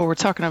what we're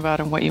talking about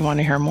and what you want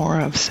to hear more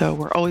of. So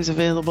we're always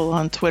available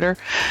on Twitter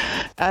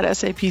at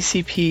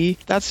SAPCP.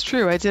 That's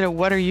true. I did a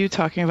What Are You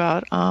Talking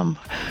About?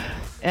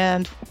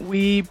 And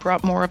we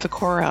brought more of the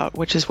core out,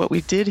 which is what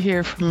we did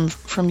hear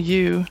from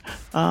you,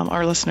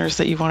 our listeners,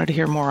 that you wanted to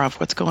hear more of,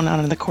 what's going on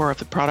in the core of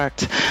the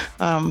product.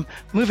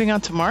 Moving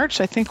on to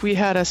March, I think we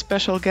had a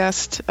special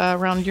guest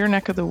around your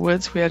neck of the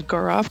woods. We had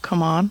Gaurav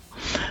come on,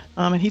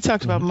 and he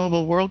talked about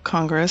Mobile World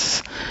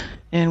Congress.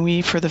 And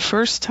we, for the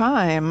first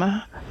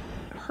time,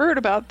 heard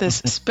about this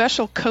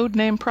special code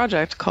name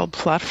project called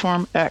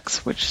Platform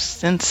X, which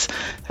since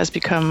has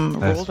become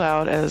rolled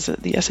out as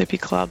the SAP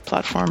Cloud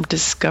Platform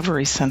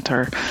Discovery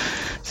Center.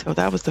 So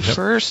that was the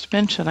first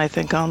mention, I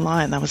think,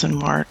 online. That was in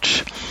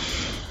March.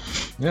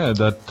 Yeah,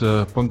 that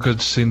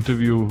Pankaj's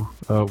interview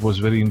was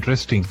very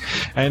interesting.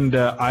 And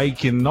I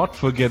cannot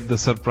forget the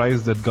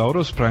surprise that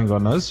Gaurav sprang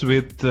on us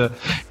with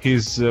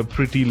his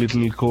pretty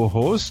little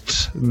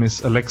co-host,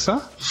 Miss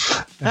Alexa.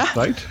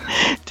 Right?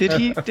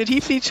 Did he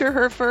feature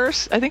her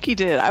first? I think he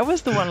did. I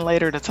was the one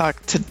later to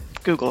talk to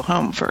Google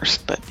Home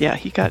first, but yeah,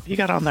 he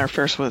got on there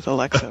first with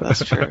Alexa.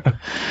 That's true.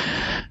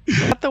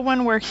 Not the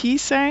one where he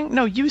sang?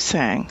 No, you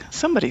sang.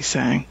 Somebody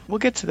sang. We'll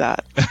get to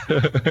that.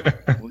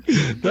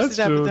 That's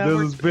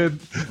true.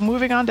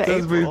 Moving on to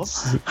April.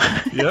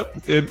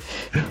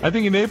 I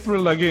think in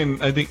April, again,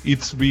 I think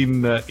it's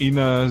been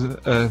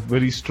Ina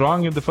very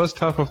strong in the first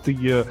half of the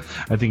year.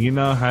 I think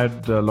Ina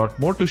had a lot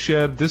more to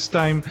share this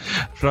time,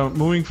 from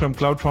moving from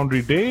Cloud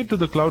Foundry Day to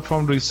the Cloud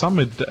Foundry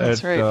Summit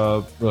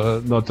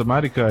North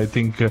America. I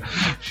think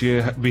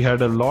we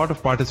had a lot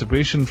of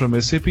participation from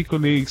SAP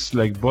colleagues,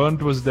 like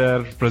Bernd was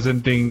there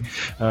presenting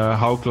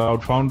how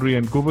Cloud Foundry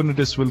and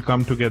Kubernetes will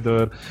come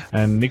together,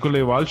 and Nikolai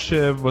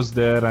Walshev was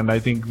there, and I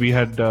think we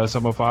had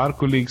some of our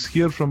colleagues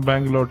here from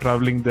Bangalore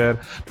traveling there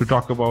to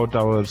talk about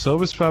our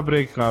Service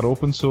Fabric, our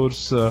open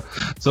source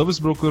service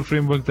broker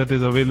framework that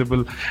is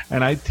available.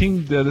 And I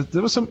think there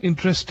were some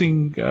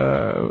interesting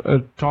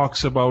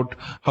talks about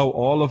how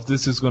all of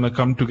this is going to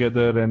come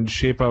together and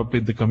shape up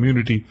in the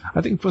community.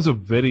 I think it was a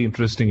very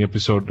interesting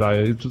episode.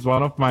 It was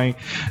one of my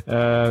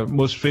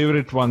most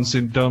favorite ones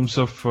in terms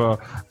of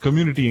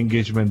community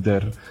engagement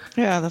there.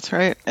 Yeah, that's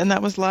right. And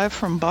that was live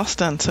from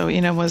Boston. So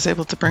Ina was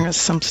able to bring us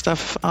some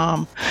stuff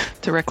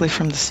directly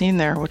from the scene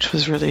there, which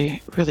was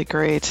really, really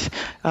great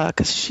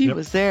because she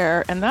was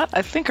there. And that,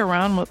 I think,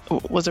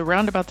 was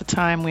around about the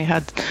time we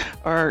had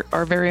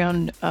our very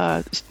own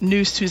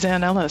new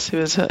Suzanne Ellis, who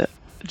has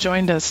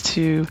joined us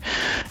to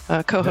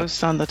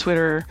co-host on the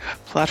Twitter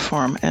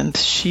platform. And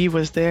she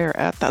was there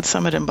at that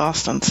summit in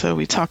Boston. So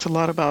we talked a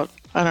lot about,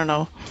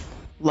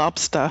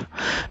 lobster,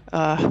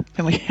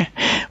 and we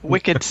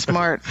wicked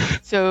smart.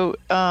 So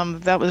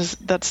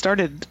that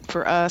started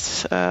for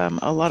us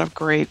a lot of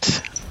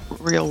great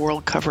real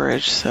world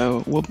coverage.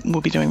 So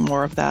we'll be doing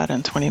more of that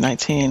in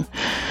 2019.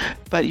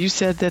 But you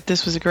said that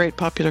this was a great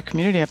popular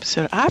community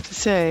episode. I have to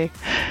say,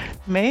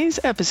 May's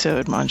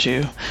episode,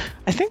 Manju,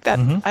 I think that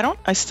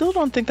I still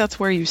don't think that's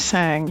where you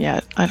sang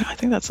yet. I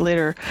think that's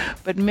later.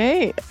 But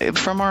May,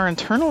 from our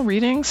internal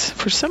readings,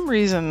 for some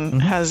reason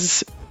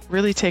has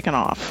really taken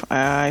off.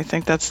 I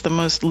think that's the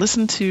most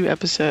listened to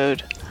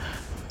episode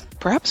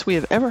perhaps we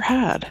have ever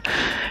had.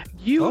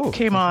 You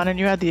came on and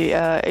you had the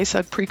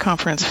ASUG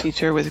pre-conference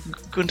feature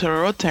with Gunther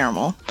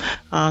Rothermel.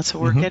 So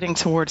we're getting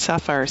towards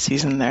Sapphire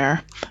season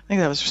there. I think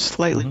that was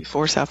slightly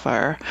before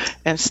Sapphire.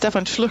 And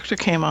Stefan Schluchter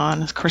came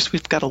on. Of course,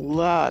 we've got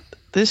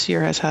this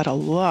year has had a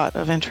lot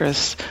of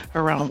interest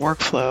around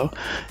workflow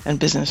and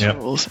business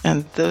rules.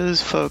 And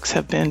those folks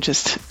have been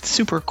just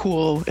super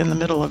cool in the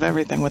middle of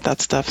everything with that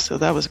stuff. So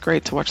that was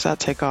great to watch that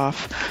take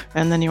off.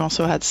 And then you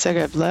also had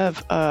Sergey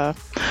Lev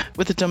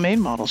with the domain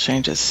model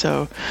changes.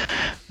 So,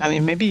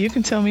 maybe you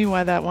can tell me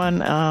why that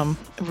one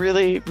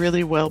really,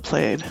 really well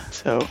played.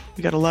 So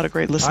we got a lot of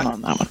great listen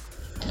on that one.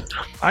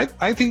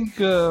 I think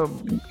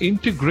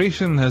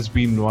integration has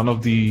been one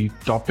of the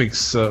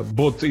topics,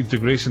 both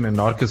integration and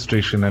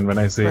orchestration. And when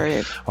I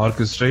say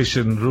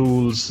orchestration,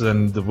 rules,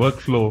 and the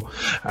workflow,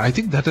 I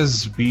think that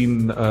has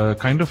been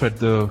kind of at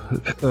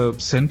the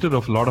center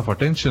of a lot of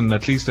attention,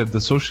 at least at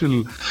the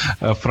social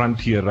front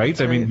here, right?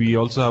 We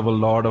also have a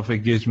lot of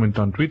engagement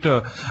on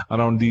Twitter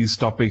around these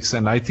topics.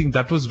 And I think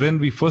that was when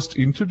we first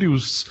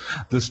introduced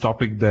this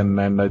topic then.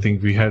 And I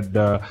think we had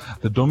the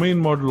domain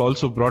model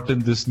also brought in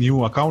this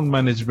new account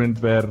management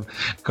where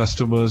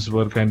customers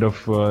were kind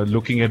of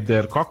looking at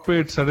their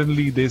cockpit.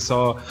 Suddenly they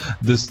saw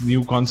this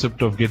new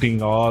concept of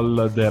getting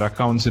all their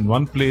accounts in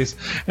one place.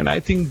 And I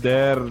think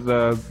there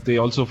they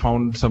also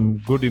found some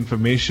good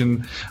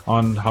information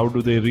on how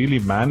do they really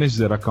manage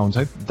their accounts.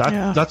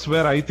 That's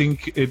where I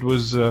think it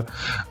was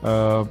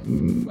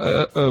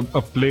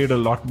played a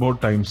lot more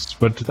times.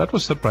 But that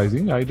was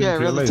surprising. I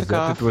didn't realize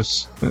that it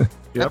was...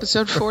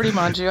 Episode 40,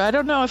 Manju. I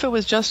don't know if it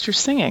was just your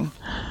singing.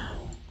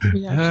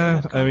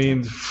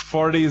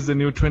 40 is the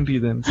new 20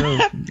 then, so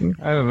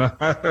I don't know.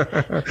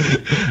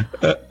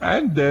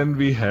 And then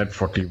we had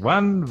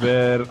 41,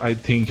 where I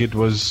think it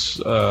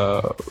was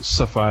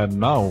Sapphire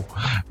Now,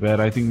 where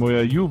I think,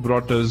 Moya, you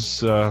brought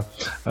us a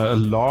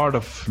lot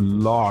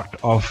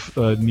of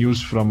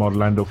news from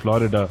Orlando,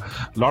 Florida.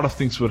 A lot of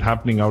things were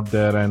happening out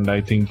there, and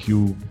I think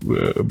you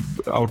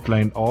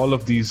outlined all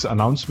of these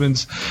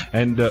announcements.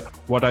 And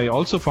what I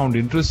also found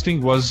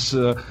interesting was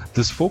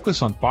this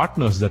focus on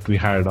partners that we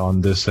had on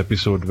this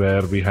episode,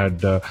 where we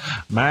had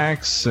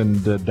Max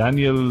and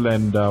Daniel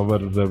and our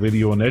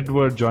very own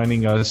Edward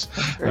joining us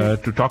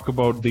to talk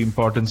about the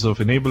importance of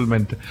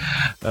enablement.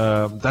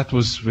 That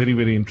was very,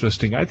 very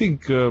interesting. I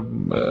think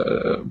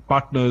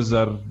partners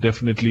are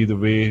definitely the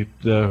way.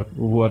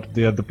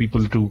 They are the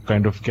people to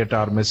kind of get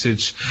our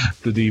message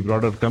to the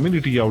broader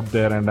community out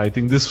there. And I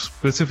think this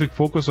specific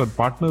focus on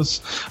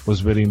partners was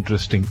very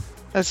interesting.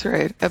 That's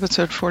right.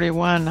 Episode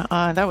 41.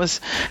 That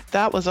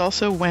was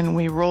also when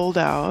we rolled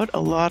out a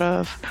lot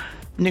of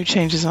new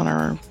changes on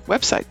our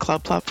website,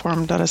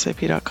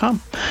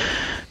 cloudplatform.sap.com.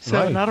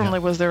 So not only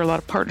was there a lot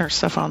of partner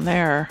stuff on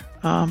there,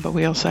 but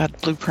we also had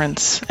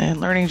blueprints and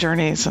learning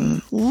journeys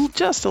and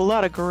just a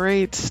lot of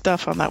great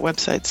stuff on that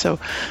website. So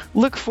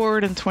look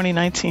forward in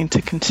 2019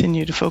 to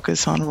continue to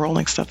focus on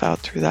rolling stuff out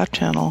through that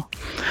channel.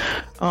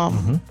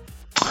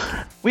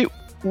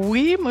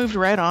 We moved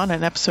right on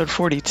in episode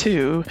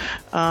 42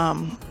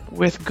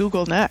 with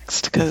Google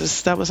Next,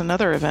 because that was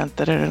another event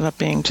that ended up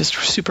being just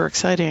super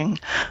exciting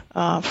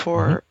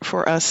for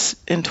us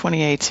in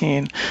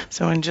 2018.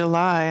 So in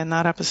July, in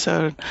that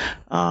episode,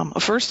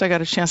 first I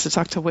got a chance to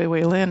talk to Wei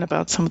Wei Lin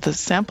about some of the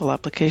sample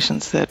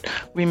applications that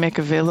we make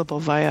available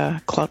via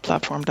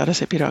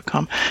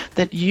cloudplatform.sap.com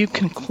that you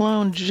can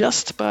clone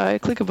just by a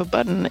click of a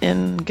button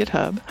in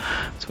GitHub.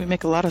 So we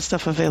make a lot of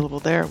stuff available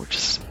there, which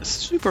is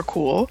super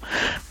cool.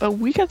 But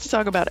we got to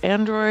talk about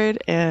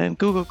Android and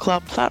Google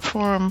Cloud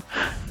Platform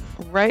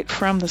right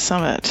from the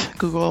summit,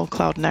 Google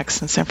Cloud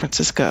Next in San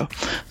Francisco.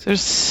 So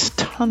there's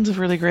tons of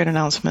really great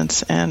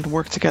announcements and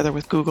work together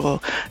with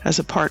Google as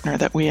a partner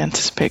that we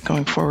anticipate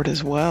going forward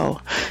as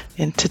well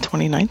into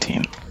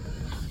 2019.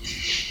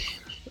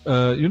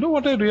 You know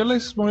what I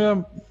realized,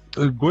 Moya?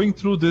 Going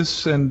through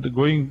this and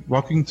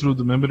walking through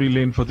the memory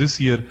lane for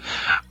this year,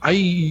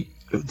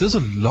 there's a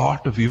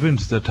lot of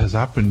events that has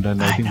happened,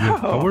 and I think we've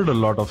covered a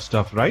lot of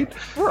stuff, right?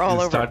 We're all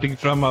over. Starting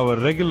from our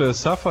regular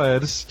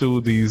Sapphires to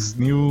these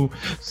new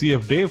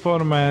CF Day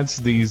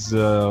formats, these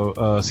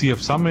CF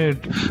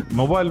Summit,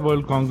 Mobile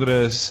World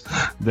Congress,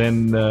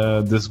 then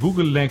this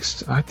Google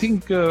Next. I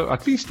think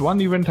at least one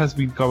event has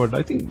been covered.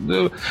 I think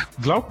the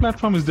cloud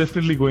platform is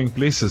definitely going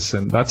places,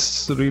 and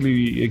that's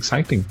really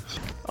exciting.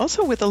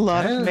 Also with a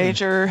lot of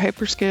major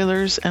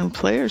hyperscalers and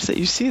players that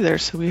you see there.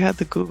 So we had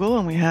the Google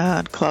and we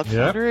had Cloud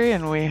Foundry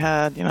and we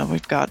had,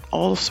 we've got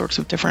all sorts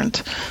of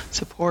different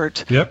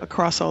support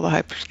across all the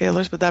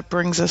hyperscalers. But that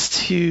brings us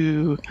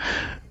to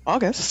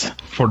August.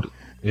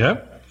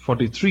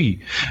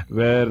 43,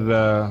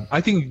 where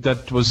I think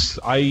that was,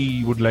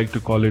 I would like to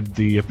call it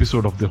the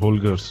episode of the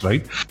Holgers,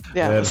 right?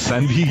 Yeah. Where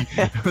Sandy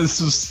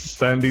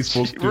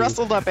spoke she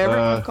rustled up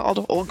everyone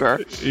called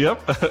Holger.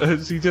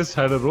 Yep. She just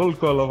had a roll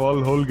call of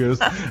all Holgers,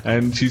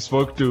 and she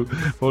spoke to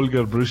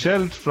Holger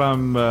Bruchelt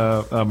from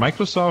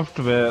Microsoft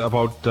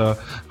about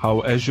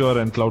how Azure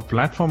and Cloud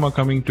Platform are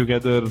coming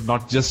together,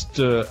 not just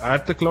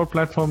at the Cloud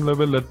Platform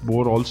level, but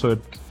more also at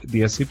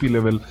the SAP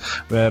level,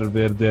 where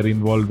they're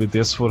involved with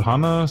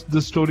S4HANA,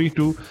 the story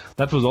too.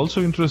 That was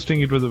also interesting.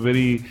 It was a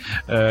very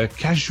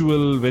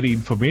casual, very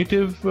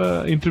informative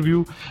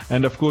interview.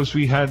 And of course,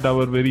 we had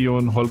our very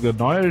own Holger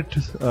Neuert,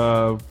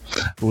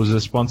 who was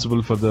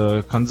responsible for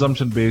the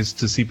consumption-based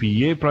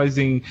CPEA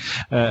pricing,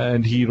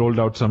 and he rolled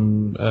out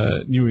some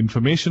new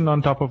information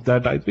on top of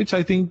that, which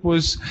I think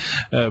was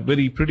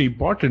pretty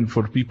important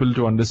for people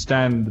to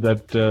understand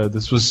that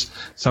this was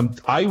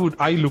I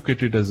look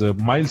at it as a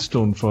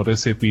milestone for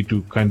SAP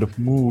to kind of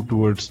move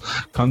towards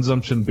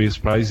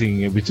consumption-based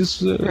pricing, which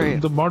is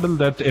the model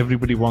that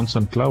everybody wants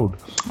on cloud.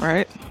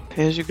 Right,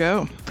 pay as you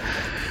go.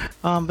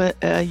 But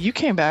you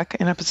came back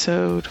in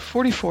episode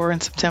 44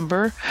 in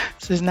September.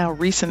 This is now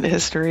recent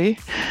history.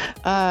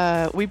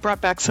 We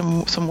brought back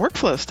some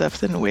workflow stuff,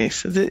 didn't we?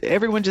 So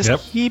everyone just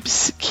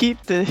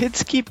the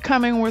hits keep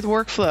coming with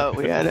workflow.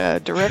 We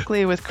had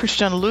directly with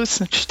Christian Lutz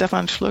and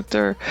Stefan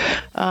Schluchter.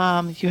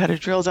 You had a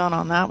drill down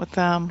on that with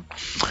them.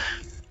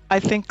 I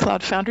think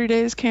Cloud Foundry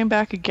Days came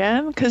back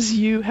again because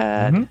you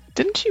had,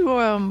 didn't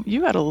you?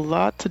 You had a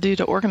lot to do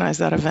to organize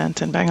that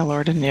event in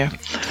Bangalore, didn't you?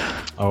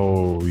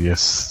 Oh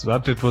yes,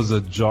 it was a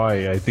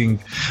joy. I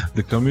think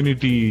the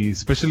community,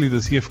 especially the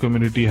CF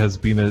community, has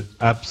been an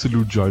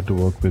absolute joy to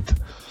work with.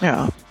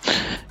 Yeah,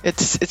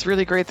 it's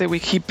really great that we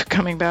keep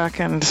coming back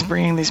and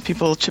bringing these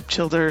people. Chip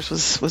Childers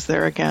was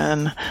there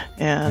again,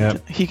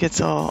 and he gets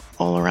all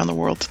around the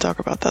world to talk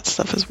about that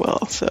stuff as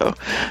well. So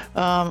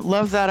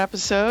love that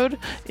episode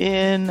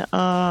in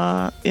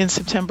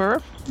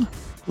September.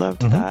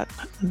 Loved that.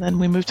 And then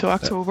we move to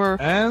October.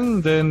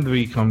 And then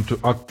we come to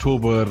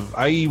October.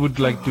 I would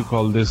like to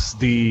call this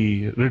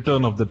the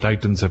Return of the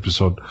Titans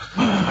episode.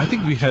 I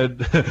think we had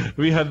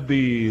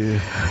the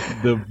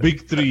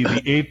big three,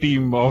 the A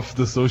team of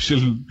the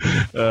social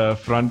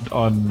front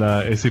on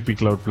SAP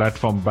Cloud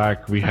Platform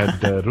back. We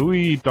had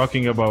Rui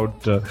talking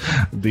about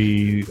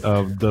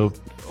the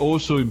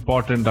also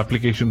important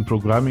application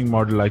programming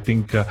model. I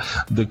think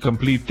the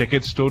complete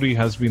TechEd story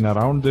has been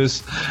around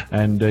this,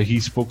 and he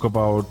spoke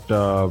about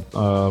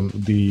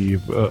the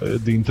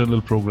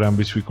internal program,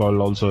 which we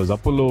call also as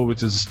Apollo,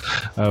 which is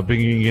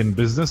bringing in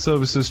business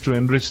services to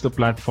enrich the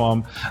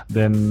platform.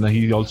 Then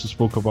he also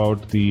spoke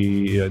about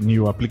the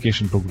new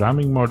application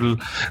programming model.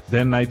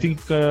 Then I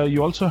think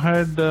you also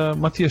had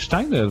Matthias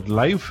Steiner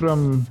live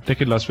from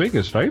TechEd Las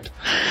Vegas, right?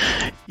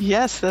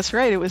 Yes, that's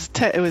right. It was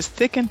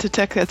thick into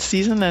TechEd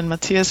season, and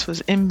Matthias was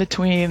in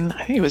between.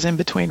 I think he was in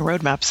between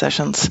roadmap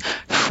sessions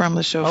from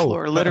the show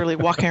floor, literally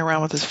walking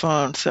around with his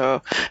phone.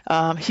 So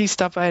he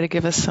stopped by to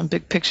give us some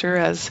big picture,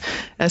 as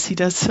he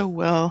does so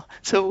well.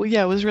 So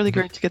yeah, it was really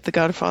great to get the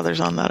Godfathers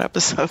on that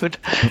episode.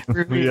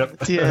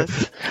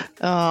 Matthias,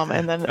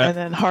 and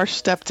then Harsh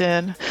stepped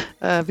in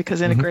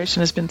because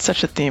integration has been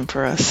such a theme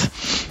for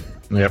us.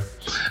 Yep.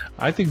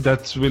 I think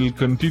that will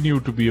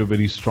continue to be a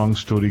very strong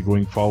story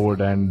going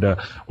forward. And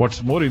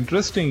what's more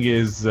interesting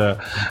is,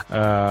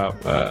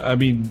 I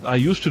mean, I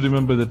used to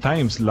remember the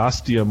times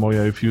last year,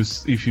 Moya, if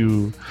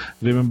you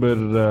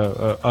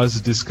remember us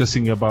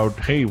discussing about,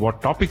 hey,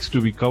 what topics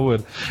do we cover?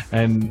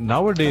 And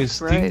nowadays,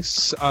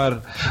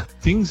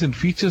 things and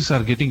features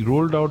are getting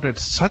rolled out at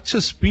such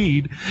a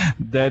speed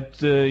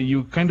that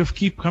you kind of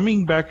keep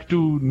coming back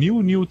to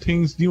new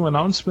things, new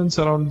announcements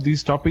around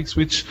these topics,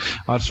 which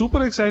are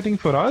super exciting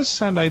for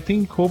us. And I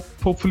think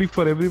hopefully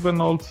for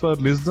everyone else, our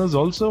listeners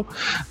also,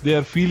 they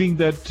are feeling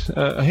that,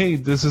 hey,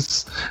 this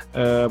is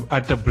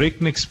at a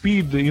breakneck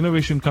speed, the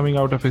innovation coming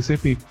out of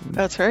SAP.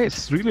 That's right.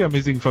 It's really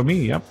amazing for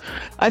me. Yeah.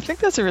 I think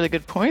that's a really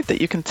good point,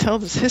 that you can tell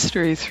this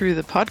history through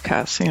the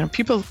podcast. You know,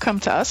 people come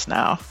to us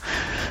now.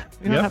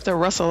 We don't have to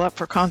rustle up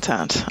for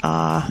content.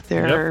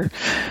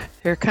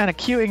 They're kind of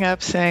queuing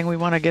up, saying we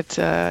want to get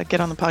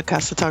on the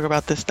podcast to talk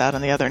about this, that,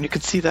 and the other. And you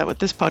can see that with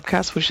this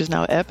podcast, which is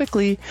now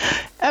epically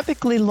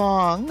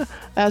long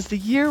as the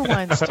year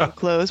winds to a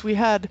close. We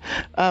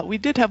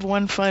did have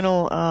one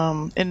final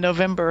in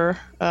November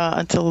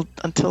until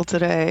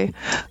today.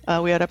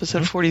 We had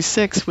episode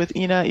 46 with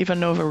Ina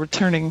Ivanova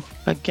returning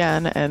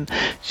again, and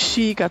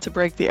she got to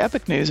break the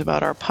epic news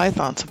about our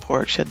Python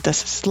support. She had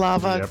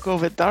Desislava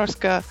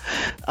Govedarska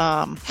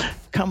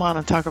come on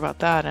and talk about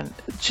that, and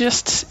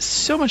just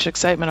so much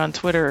excitement on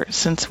Twitter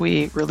since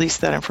we released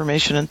that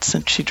information and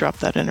since she dropped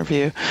that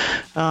interview.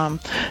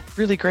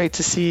 Really great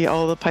to see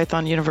all the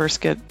Python universe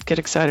get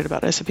excited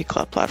about SAP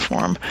Cloud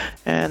Platform,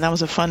 and that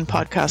was a fun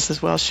podcast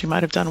as well. She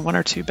might have done one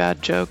or two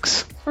bad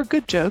jokes or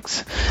good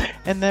jokes,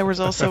 and there was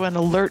also an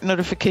alert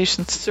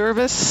notification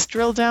service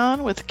drill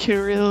down with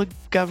Kirill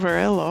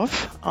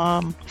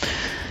Gavrilov.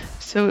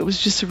 So it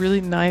was just a really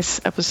nice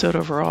episode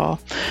overall.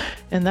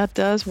 And that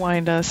does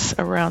wind us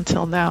around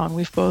till now. And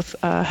we've both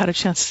had a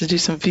chance to do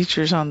some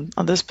features on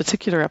this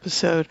particular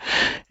episode.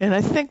 And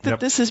I think that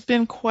this has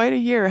been quite a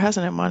year,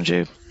 hasn't it,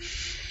 Manju?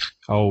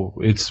 Oh,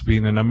 it's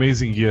been an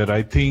amazing year.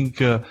 I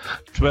think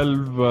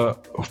 12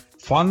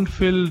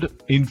 fun-filled,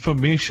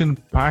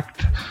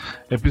 information-packed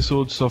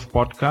episodes of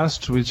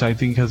podcast, which I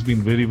think has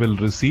been very well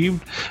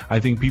received. I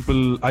think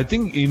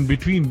in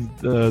between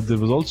there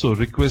was also a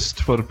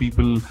request for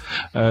people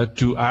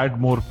to add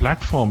more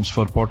platforms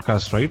for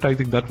podcast, right? I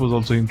think that was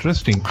also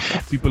interesting.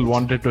 People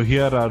wanted to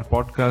hear our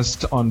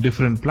podcast on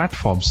different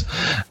platforms,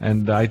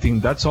 and I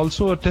think that's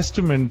also a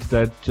testament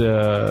that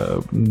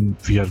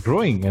we are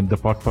growing and the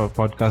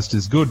podcast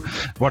is good.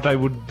 What I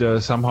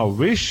would somehow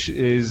wish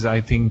is, I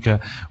think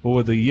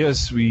over the years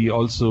we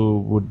also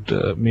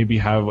would maybe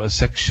have a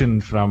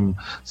section from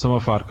some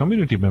of our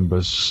community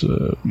members.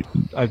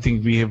 I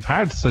think we have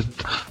had such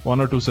one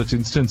or two such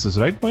instances,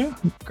 right, Maya?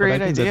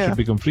 Great idea. That should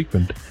become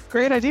frequent.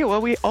 Great idea. Well,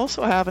 we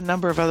also have a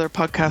number of other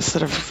podcasts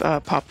that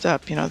have popped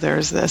up. You know,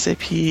 there's the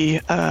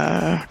SAP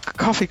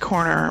Coffee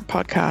Corner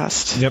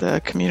podcast, the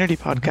community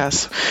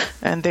podcast,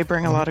 and they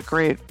bring a lot of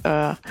great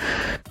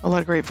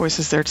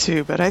voices there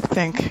too. But I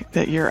think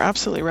that you're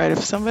absolutely right.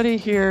 If somebody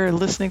here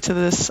listening to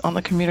this on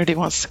the community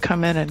wants to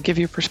come in and give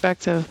you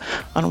perspective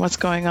on what's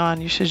going on,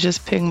 you should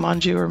just ping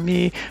Manju or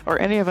me or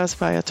any of us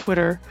via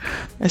Twitter,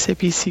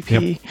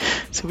 SAPCP,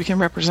 so we can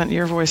represent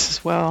your voice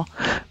as well.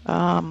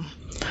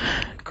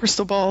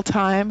 Crystal ball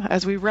time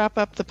as we wrap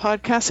up the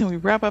podcast and we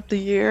wrap up the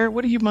year.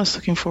 What are you most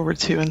looking forward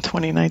to in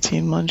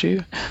 2019,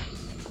 Manju?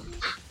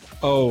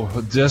 Oh,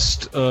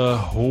 just a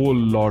whole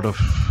lot of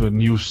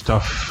new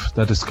stuff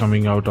that is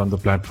coming out on the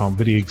platform.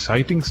 Very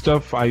exciting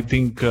stuff. I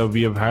think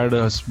we have had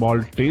a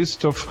small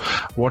taste of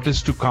what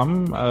is to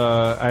come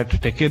at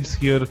TechEd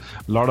here. A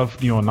lot of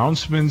new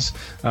announcements,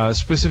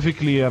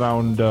 specifically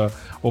around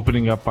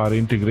opening up our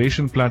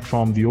integration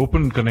platform, the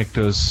open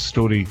connectors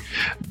story.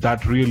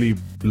 That really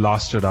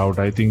blasted out.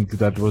 I think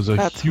that was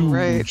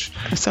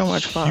so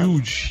much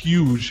fun.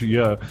 Huge.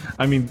 Yeah.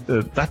 I mean,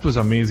 that was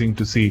amazing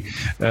to see.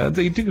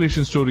 The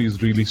integration story is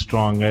really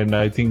strong, and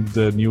I think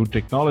the new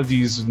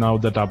technologies now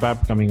that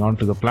ABAP coming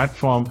onto the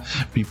platform,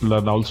 people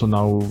are also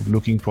now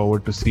looking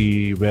forward to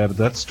see where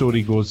that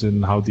story goes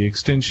and how the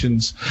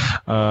extensions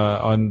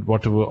on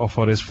whatever of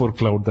our S4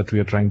 cloud that we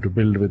are trying to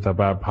build with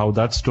ABAP, how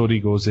that story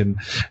goes in,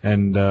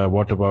 and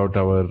what about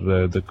our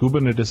the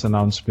Kubernetes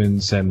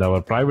announcements and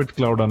our private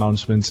cloud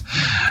announcements,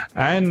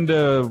 and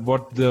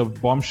what the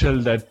bombshell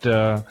that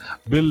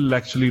Bill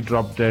actually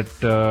dropped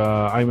at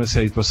I must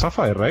say it was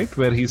Sapphire, right,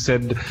 where he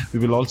said we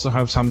will also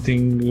have something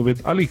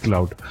with Ali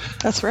Cloud.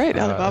 That's right,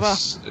 Alibaba.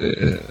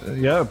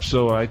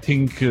 So I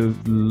think a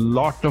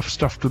lot of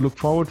stuff to look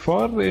forward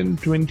for in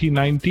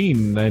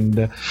 2019, and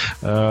the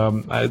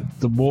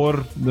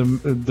more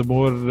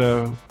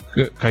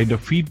kind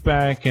of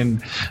feedback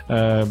and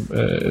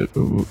the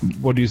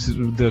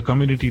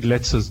community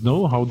lets us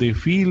know how they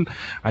feel,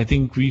 I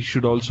think we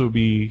should also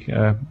be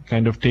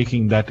kind of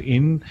taking that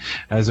in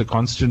as a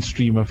constant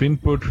stream of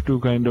input to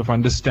kind of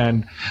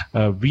understand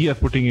we are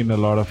putting in a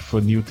lot of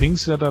new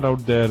things that are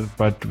out there,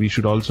 but we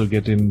should also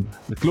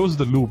close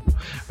the loop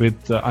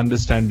with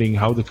understanding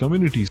how the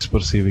community is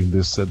perceiving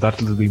this.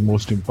 That is the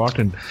most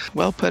important.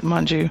 Well put,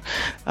 Manju.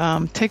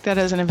 Take that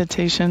as an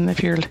invitation.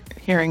 If you're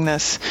hearing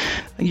this,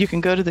 you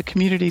can go to the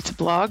community to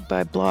blog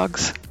by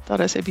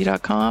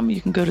blogs.sap.com.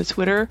 You can go to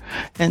Twitter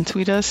and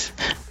tweet us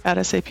at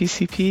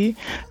SAPCP.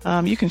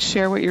 You can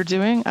share what you're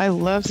doing. I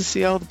love to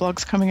see all the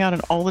blogs coming out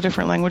in all the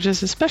different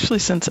languages, especially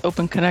since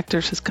Open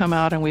Connectors has come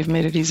out and we've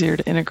made it easier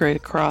to integrate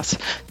across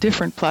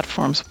different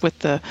platforms with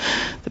the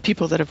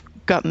people that have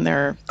gotten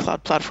their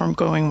cloud platform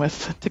going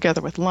together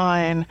with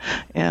Line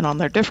and on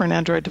their different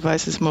Android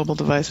devices, mobile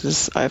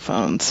devices,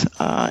 iPhones.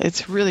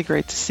 It's really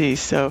great to see.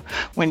 So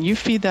when you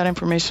feed that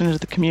information into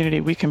the community,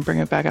 we can bring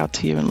it back out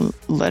to you and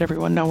let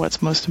everyone know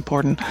what's most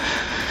important.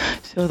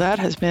 So that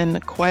has been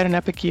quite an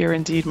epic year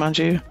indeed,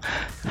 Manju,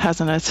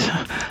 hasn't it?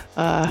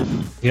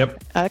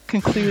 Yep. That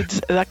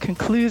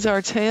concludes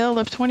our tale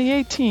of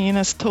 2018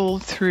 as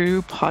told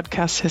through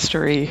podcast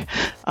history.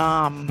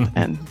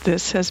 And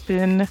this has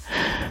been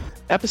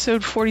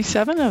episode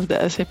 47 of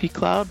the SAP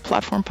Cloud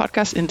Platform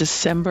Podcast in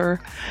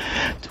December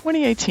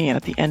 2018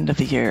 at the end of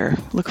the year.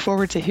 Look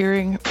forward to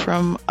hearing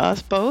from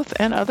us both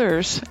and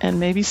others,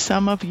 and maybe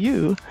some of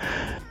you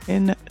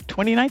in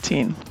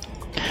 2019.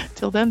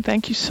 Till then,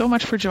 thank you so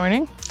much for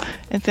joining,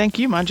 and thank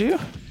you, Manju.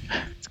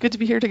 It's good to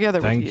be here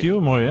together with you. Thank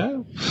you,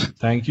 Moya.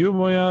 Thank you,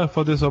 Moya,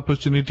 for this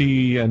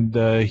opportunity. And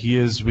he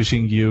is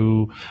wishing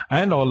you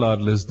and all our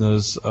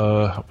listeners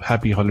a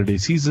happy holiday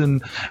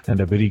season and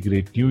a very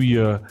great new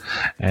year.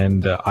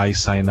 And I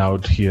sign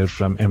out here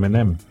from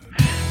M&M.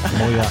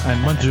 Moya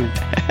and Manju.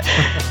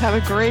 Have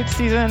a great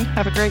season.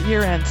 Have a great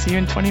year end. See you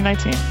in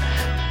 2019.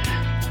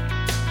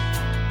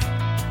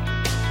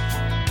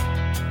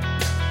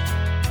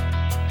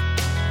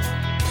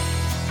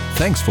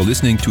 Thanks for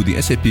listening to the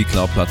SAP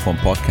Cloud Platform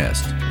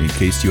podcast. In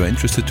case you are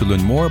interested to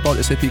learn more about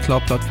SAP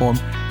Cloud Platform,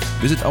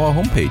 visit our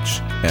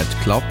homepage at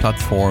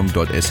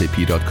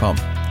cloudplatform.sap.com.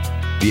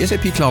 The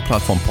SAP Cloud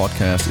Platform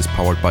podcast is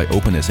powered by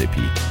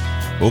OpenSAP.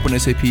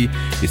 OpenSAP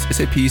is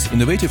SAP's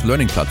innovative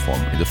learning platform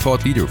and a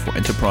thought leader for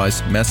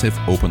enterprise massive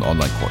open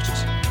online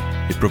courses.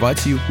 It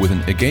provides you with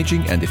an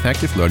engaging and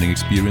effective learning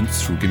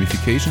experience through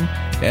gamification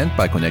and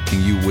by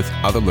connecting you with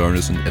other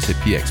learners and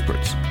SAP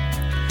experts.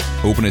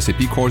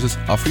 OpenSAP courses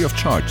are free of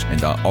charge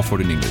and are offered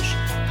in English.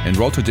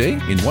 Enroll today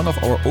in one of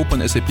our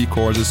OpenSAP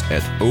courses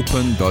at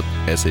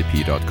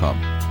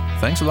open.sap.com.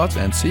 Thanks a lot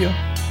and see ya!